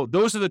 And so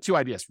those are the two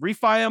ideas: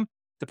 refi them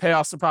to pay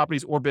off some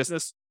properties or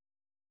business,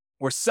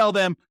 or sell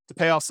them to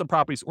pay off some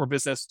properties or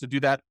business to do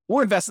that,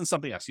 or invest in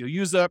something else. You'll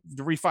use the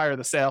refi or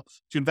the sale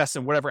to invest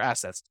in whatever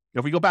assets.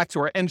 If we go back to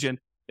our engine,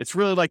 it's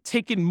really like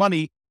taking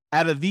money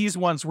out of these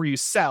ones where you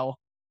sell,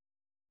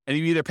 and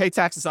you either pay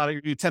taxes on it or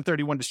you do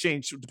 1031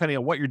 exchange, depending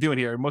on what you're doing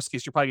here. In most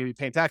cases, you're probably going to be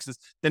paying taxes.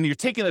 Then you're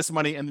taking this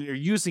money and you're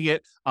using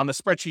it on the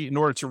spreadsheet in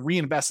order to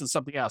reinvest in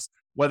something else,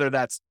 whether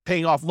that's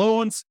paying off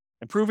loans,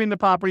 improving the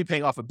property,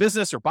 paying off a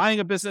business or buying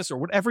a business or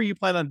whatever you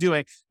plan on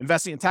doing,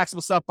 investing in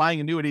taxable stuff, buying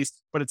annuities,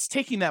 but it's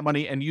taking that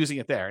money and using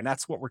it there. And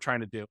that's what we're trying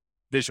to do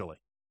visually.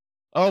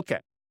 Okay.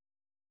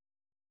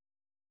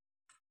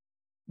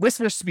 Risk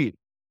versus speed.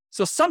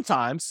 So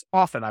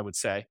often I would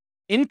say,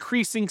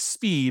 increasing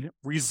speed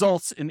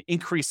results in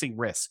increasing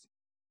risk.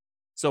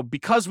 So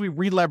because we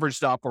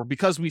re-leveraged up or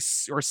because we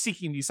are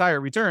seeking these higher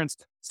returns,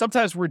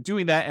 sometimes we're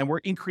doing that and we're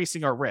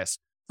increasing our risk.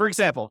 For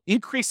example,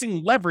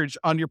 increasing leverage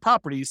on your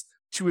properties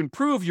to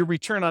improve your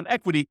return on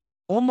equity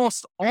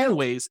almost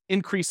always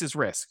increases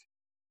risk.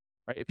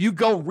 Right? If you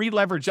go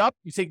re-leverage up,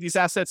 you take these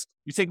assets,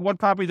 you take one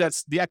property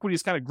that's the equity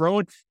is kind of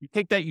grown, you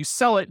take that, you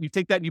sell it, and you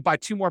take that and you buy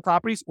two more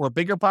properties or a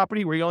bigger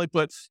property where you only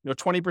put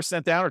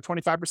 20% down or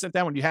 25%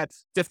 down when you had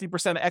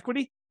 50% of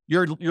equity,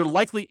 you're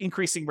likely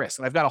increasing risk.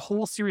 And I've got a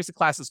whole series of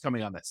classes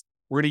coming on this.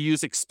 We're going to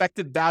use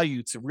expected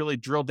value to really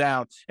drill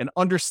down and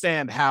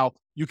understand how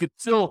you could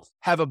still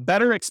have a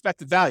better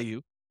expected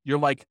value.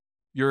 The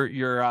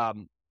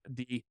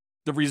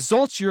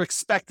results you're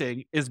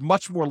expecting is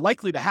much more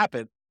likely to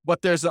happen,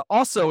 but there's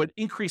also an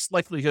increased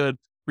likelihood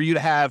for you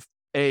to have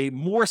a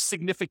more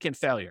significant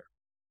failure.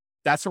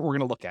 That's what we're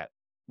going to look at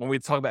when we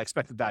talk about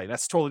expected value.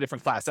 That's a totally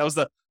different class. That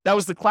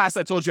was the class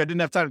I told you I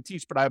didn't have time to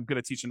teach, but I'm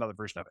going to teach another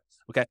version of it.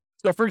 Okay.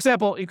 So for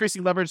example,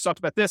 increasing leverage, talked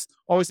about this,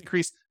 always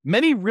increase.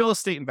 Many real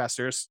estate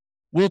investors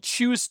will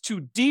choose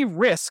to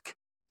de-risk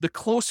the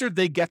closer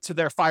they get to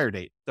their FIRE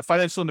date, the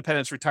financial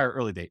independence retire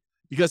early date.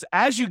 Because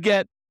as you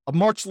get a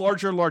much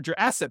larger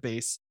asset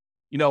base,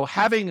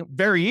 having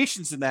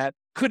variations in that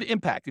could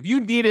impact. If you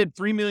needed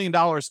 $3 million in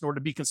order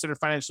to be considered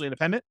financially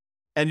independent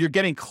and you're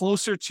getting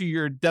closer to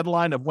your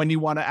deadline of when you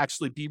want to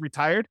actually be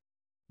retired,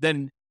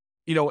 then,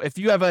 if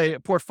you have a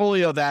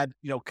portfolio that,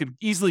 could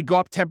easily go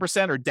up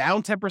 10% or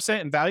down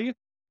 10% in value,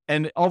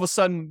 and all of a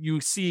sudden you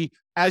see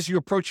as you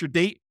approach your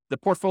date, the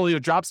portfolio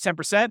drops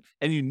 10%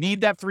 and you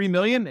need that 3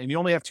 million and you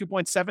only have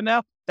 2.7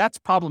 now, that's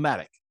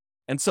problematic.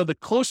 And so the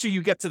closer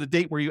you get to the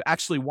date where you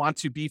actually want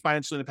to be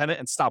financially independent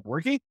and stop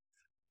working,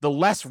 the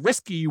less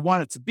risky you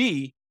want it to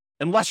be,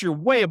 unless you're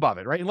way above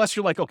it, right? Unless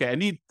you're like, okay, I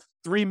need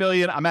 3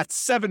 million, I'm at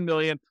 7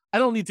 million. I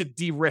don't need to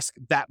de-risk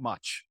that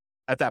much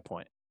at that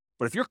point.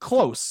 But if you're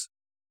close,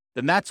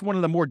 then that's one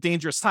of the more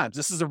dangerous times.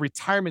 This is a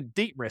retirement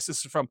date risk.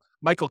 This is from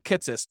Michael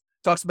Kitces.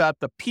 Talks about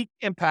the peak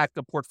impact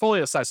of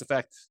portfolio size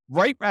effect.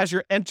 Right as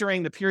you're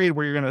entering the period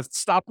where you're going to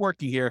stop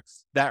working here,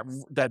 that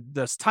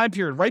this time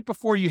period right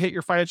before you hit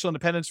your financial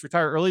independence,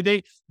 retire early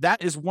date,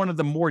 that is one of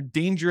the more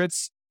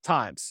dangerous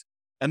times.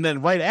 And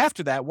then right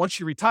after that, once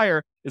you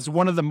retire, is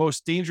one of the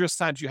most dangerous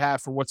times you have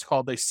for what's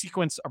called a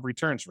sequence of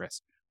returns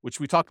risk,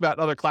 which we talked about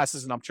in other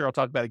classes, and I'm sure I'll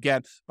talk about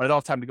again, but I don't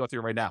have time to go through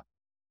it right now.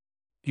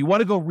 If you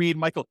want to go read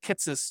Michael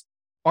Kitces'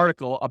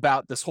 article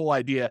about this whole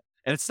idea,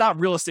 and it's not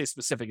real estate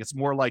specific, it's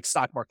more like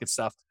stock market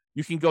stuff,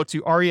 you can go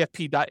to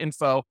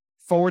refp.info/redzone,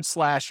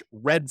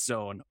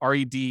 REDZONE,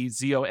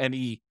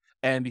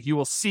 and you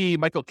will see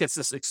Michael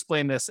Kitces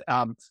explain this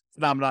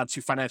phenomenon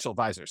to financial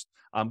advisors.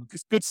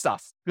 Good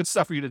stuff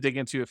for you to dig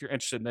into if you're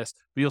interested in this.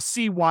 But you'll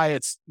see why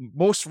it's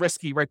most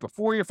risky right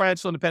before your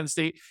financial independence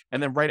date,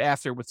 and then right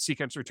after with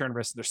sequence return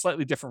risk. They're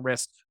slightly different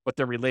risks, but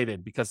they're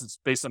related because it's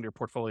based on your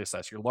portfolio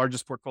size. Your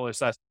largest portfolio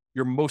size,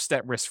 you're most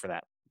at risk for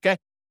that. Okay.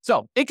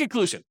 So in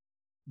conclusion,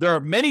 there are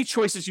many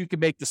choices you can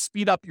make to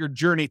speed up your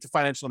journey to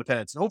financial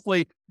independence. And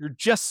hopefully you're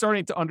just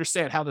starting to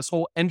understand how this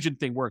whole engine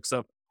thing works.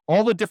 So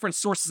all the different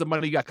sources of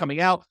money you got coming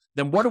out,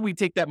 then what do we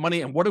take that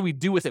money and what do we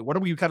do with it? What do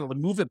we kind of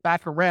move it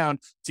back around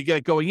to get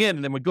it going in?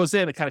 And then when it goes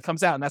in, it kind of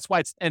comes out. And that's why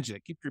it's an engine.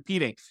 It keeps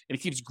repeating and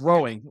it keeps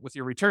growing with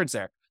your returns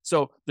there.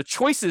 So the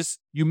choices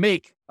you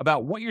make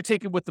about what you're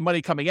taking with the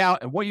money coming out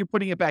and what you're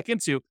putting it back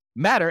into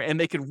matter, and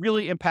they can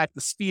really impact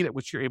the speed at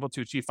which you're able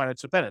to achieve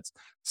financial independence.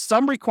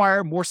 Some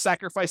require more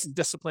sacrifice and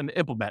discipline to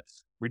implement,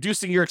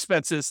 reducing your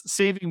expenses,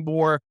 saving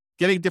more,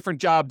 getting a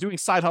different job, doing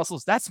side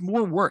hustles. That's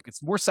more work.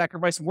 It's more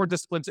sacrifice, more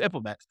discipline to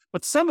implement.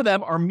 But some of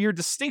them are mere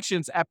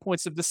distinctions at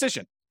points of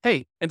decision.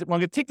 Hey, and when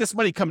I'm going to take this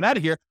money coming out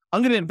of here,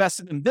 I'm going to invest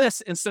it in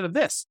this instead of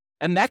this.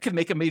 And that can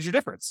make a major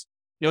difference.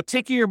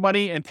 Taking your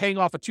money and paying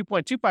off a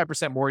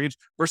 2.25% mortgage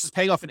versus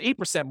paying off an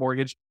 8%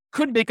 mortgage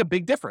could make a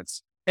big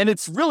difference. And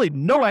it's really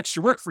no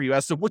extra work for you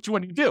as to what you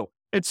want to do.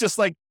 It's just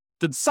like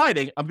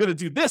deciding I'm going to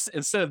do this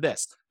instead of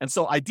this. And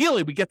so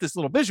ideally we get this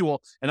little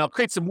visual, and I'll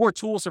create some more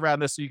tools around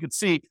this so you can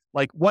see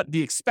like what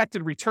the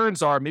expected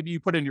returns are. Maybe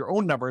you put in your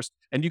own numbers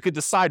and you could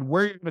decide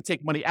where you're going to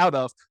take money out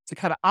of to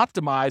kind of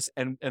optimize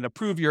and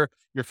improve your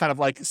kind of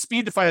like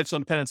speed to financial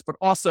independence, but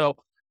also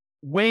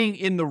weighing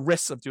in the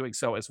risks of doing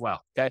so as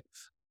well. Okay.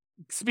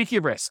 Speaking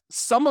of risk,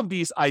 some of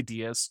these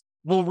ideas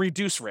will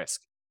reduce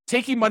risk.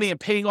 Taking money and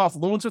paying off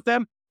loans with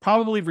them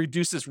probably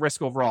reduces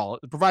risk overall,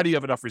 provided you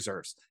have enough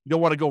reserves. You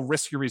don't want to go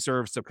risk your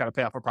reserves to kind of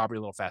pay off a property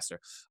a little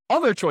faster.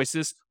 Other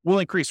choices will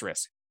increase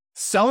risk.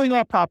 Selling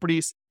off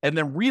properties and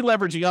then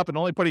re-leveraging up and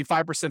only putting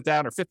 5%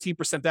 down or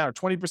 15% down or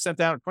 20%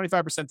 down or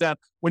 25% down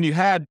when you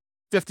had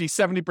 50,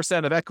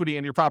 70% of equity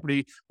in your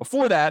property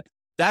before that,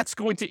 that's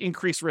going to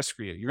increase risk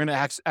for you. You're going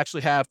to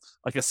actually have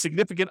like a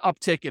significant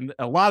uptick in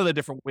a lot of the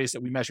different ways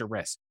that we measure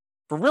risk.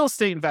 For real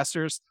estate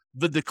investors,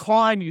 the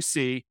decline you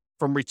see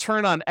from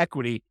return on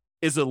equity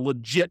is a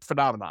legit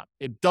phenomenon.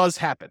 It does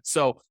happen.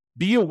 So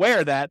be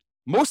aware that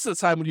most of the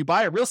time when you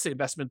buy a real estate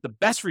investment, the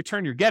best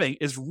return you're getting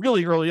is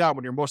really early on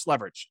when you're most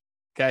leveraged.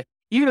 Okay.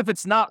 Even if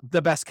it's not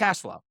the best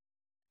cash flow.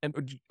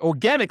 And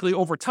organically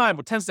over time,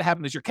 what tends to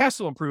happen is your cash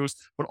flow improves,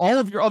 but all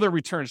of your other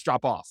returns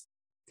drop off.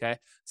 Okay.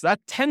 So that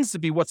tends to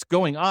be what's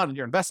going on in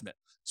your investment.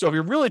 So if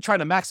you're really trying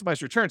to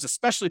maximize returns,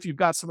 especially if you've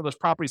got some of those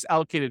properties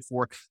allocated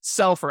for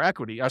sell for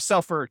equity or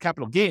sell for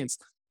capital gains,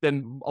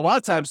 then a lot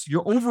of times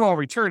your overall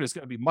return is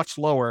going to be much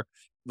lower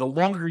the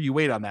longer you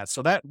wait on that.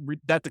 So that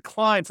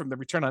decline from the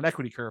return on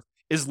equity curve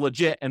is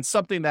legit and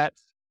something that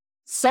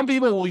some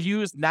people will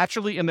use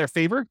naturally in their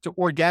favor to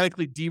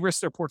organically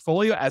de-risk their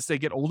portfolio as they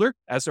get older,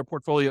 as their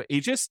portfolio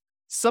ages.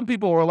 Some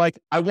people are like,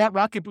 I want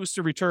rocket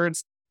booster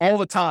returns all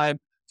the time.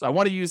 So I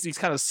want to use these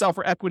kind of sell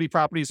for equity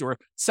properties or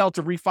sell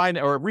to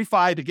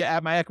refi to get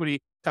at my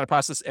equity kind of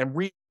process and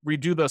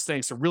redo those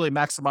things to really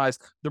maximize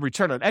the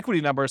return on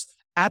equity numbers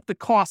at the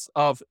cost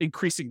of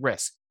increasing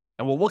risk.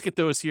 And we'll look at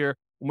those here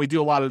when we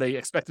do a lot of the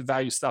expected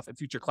value stuff in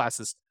future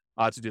classes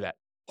to do that.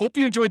 Hope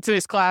you enjoyed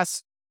today's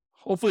class.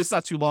 Hopefully it's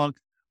not too long.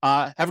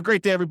 Have a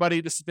great day,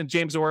 everybody. This has been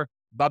James Orr.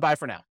 Bye-bye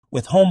for now.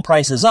 With home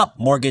prices up,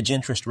 mortgage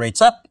interest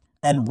rates up,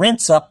 and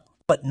rents up,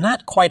 but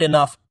not quite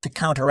enough to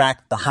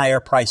counteract the higher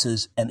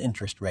prices and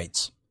interest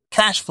rates.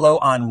 Cash flow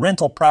on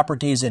rental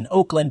properties in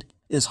Oakland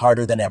is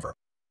harder than ever.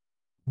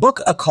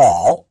 Book a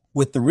call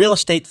with the Real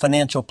Estate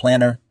Financial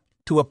Planner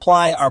to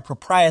apply our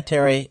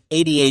proprietary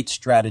 88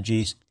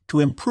 strategies to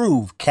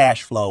improve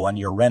cash flow on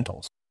your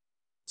rentals.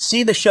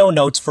 See the show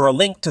notes for a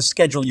link to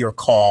schedule your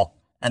call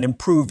and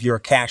improve your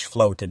cash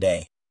flow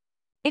today.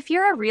 If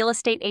you're a real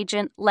estate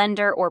agent,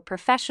 lender, or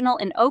professional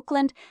in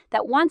Oakland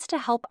that wants to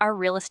help our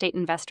real estate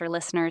investor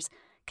listeners,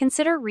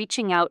 consider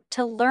reaching out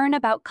to learn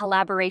about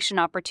collaboration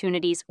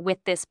opportunities with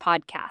this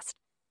podcast.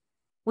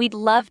 We'd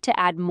love to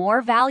add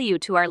more value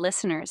to our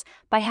listeners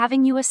by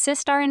having you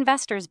assist our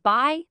investors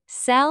buy,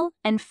 sell,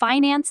 and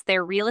finance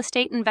their real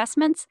estate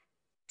investments.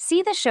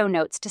 See the show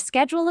notes to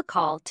schedule a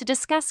call to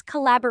discuss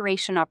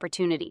collaboration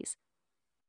opportunities.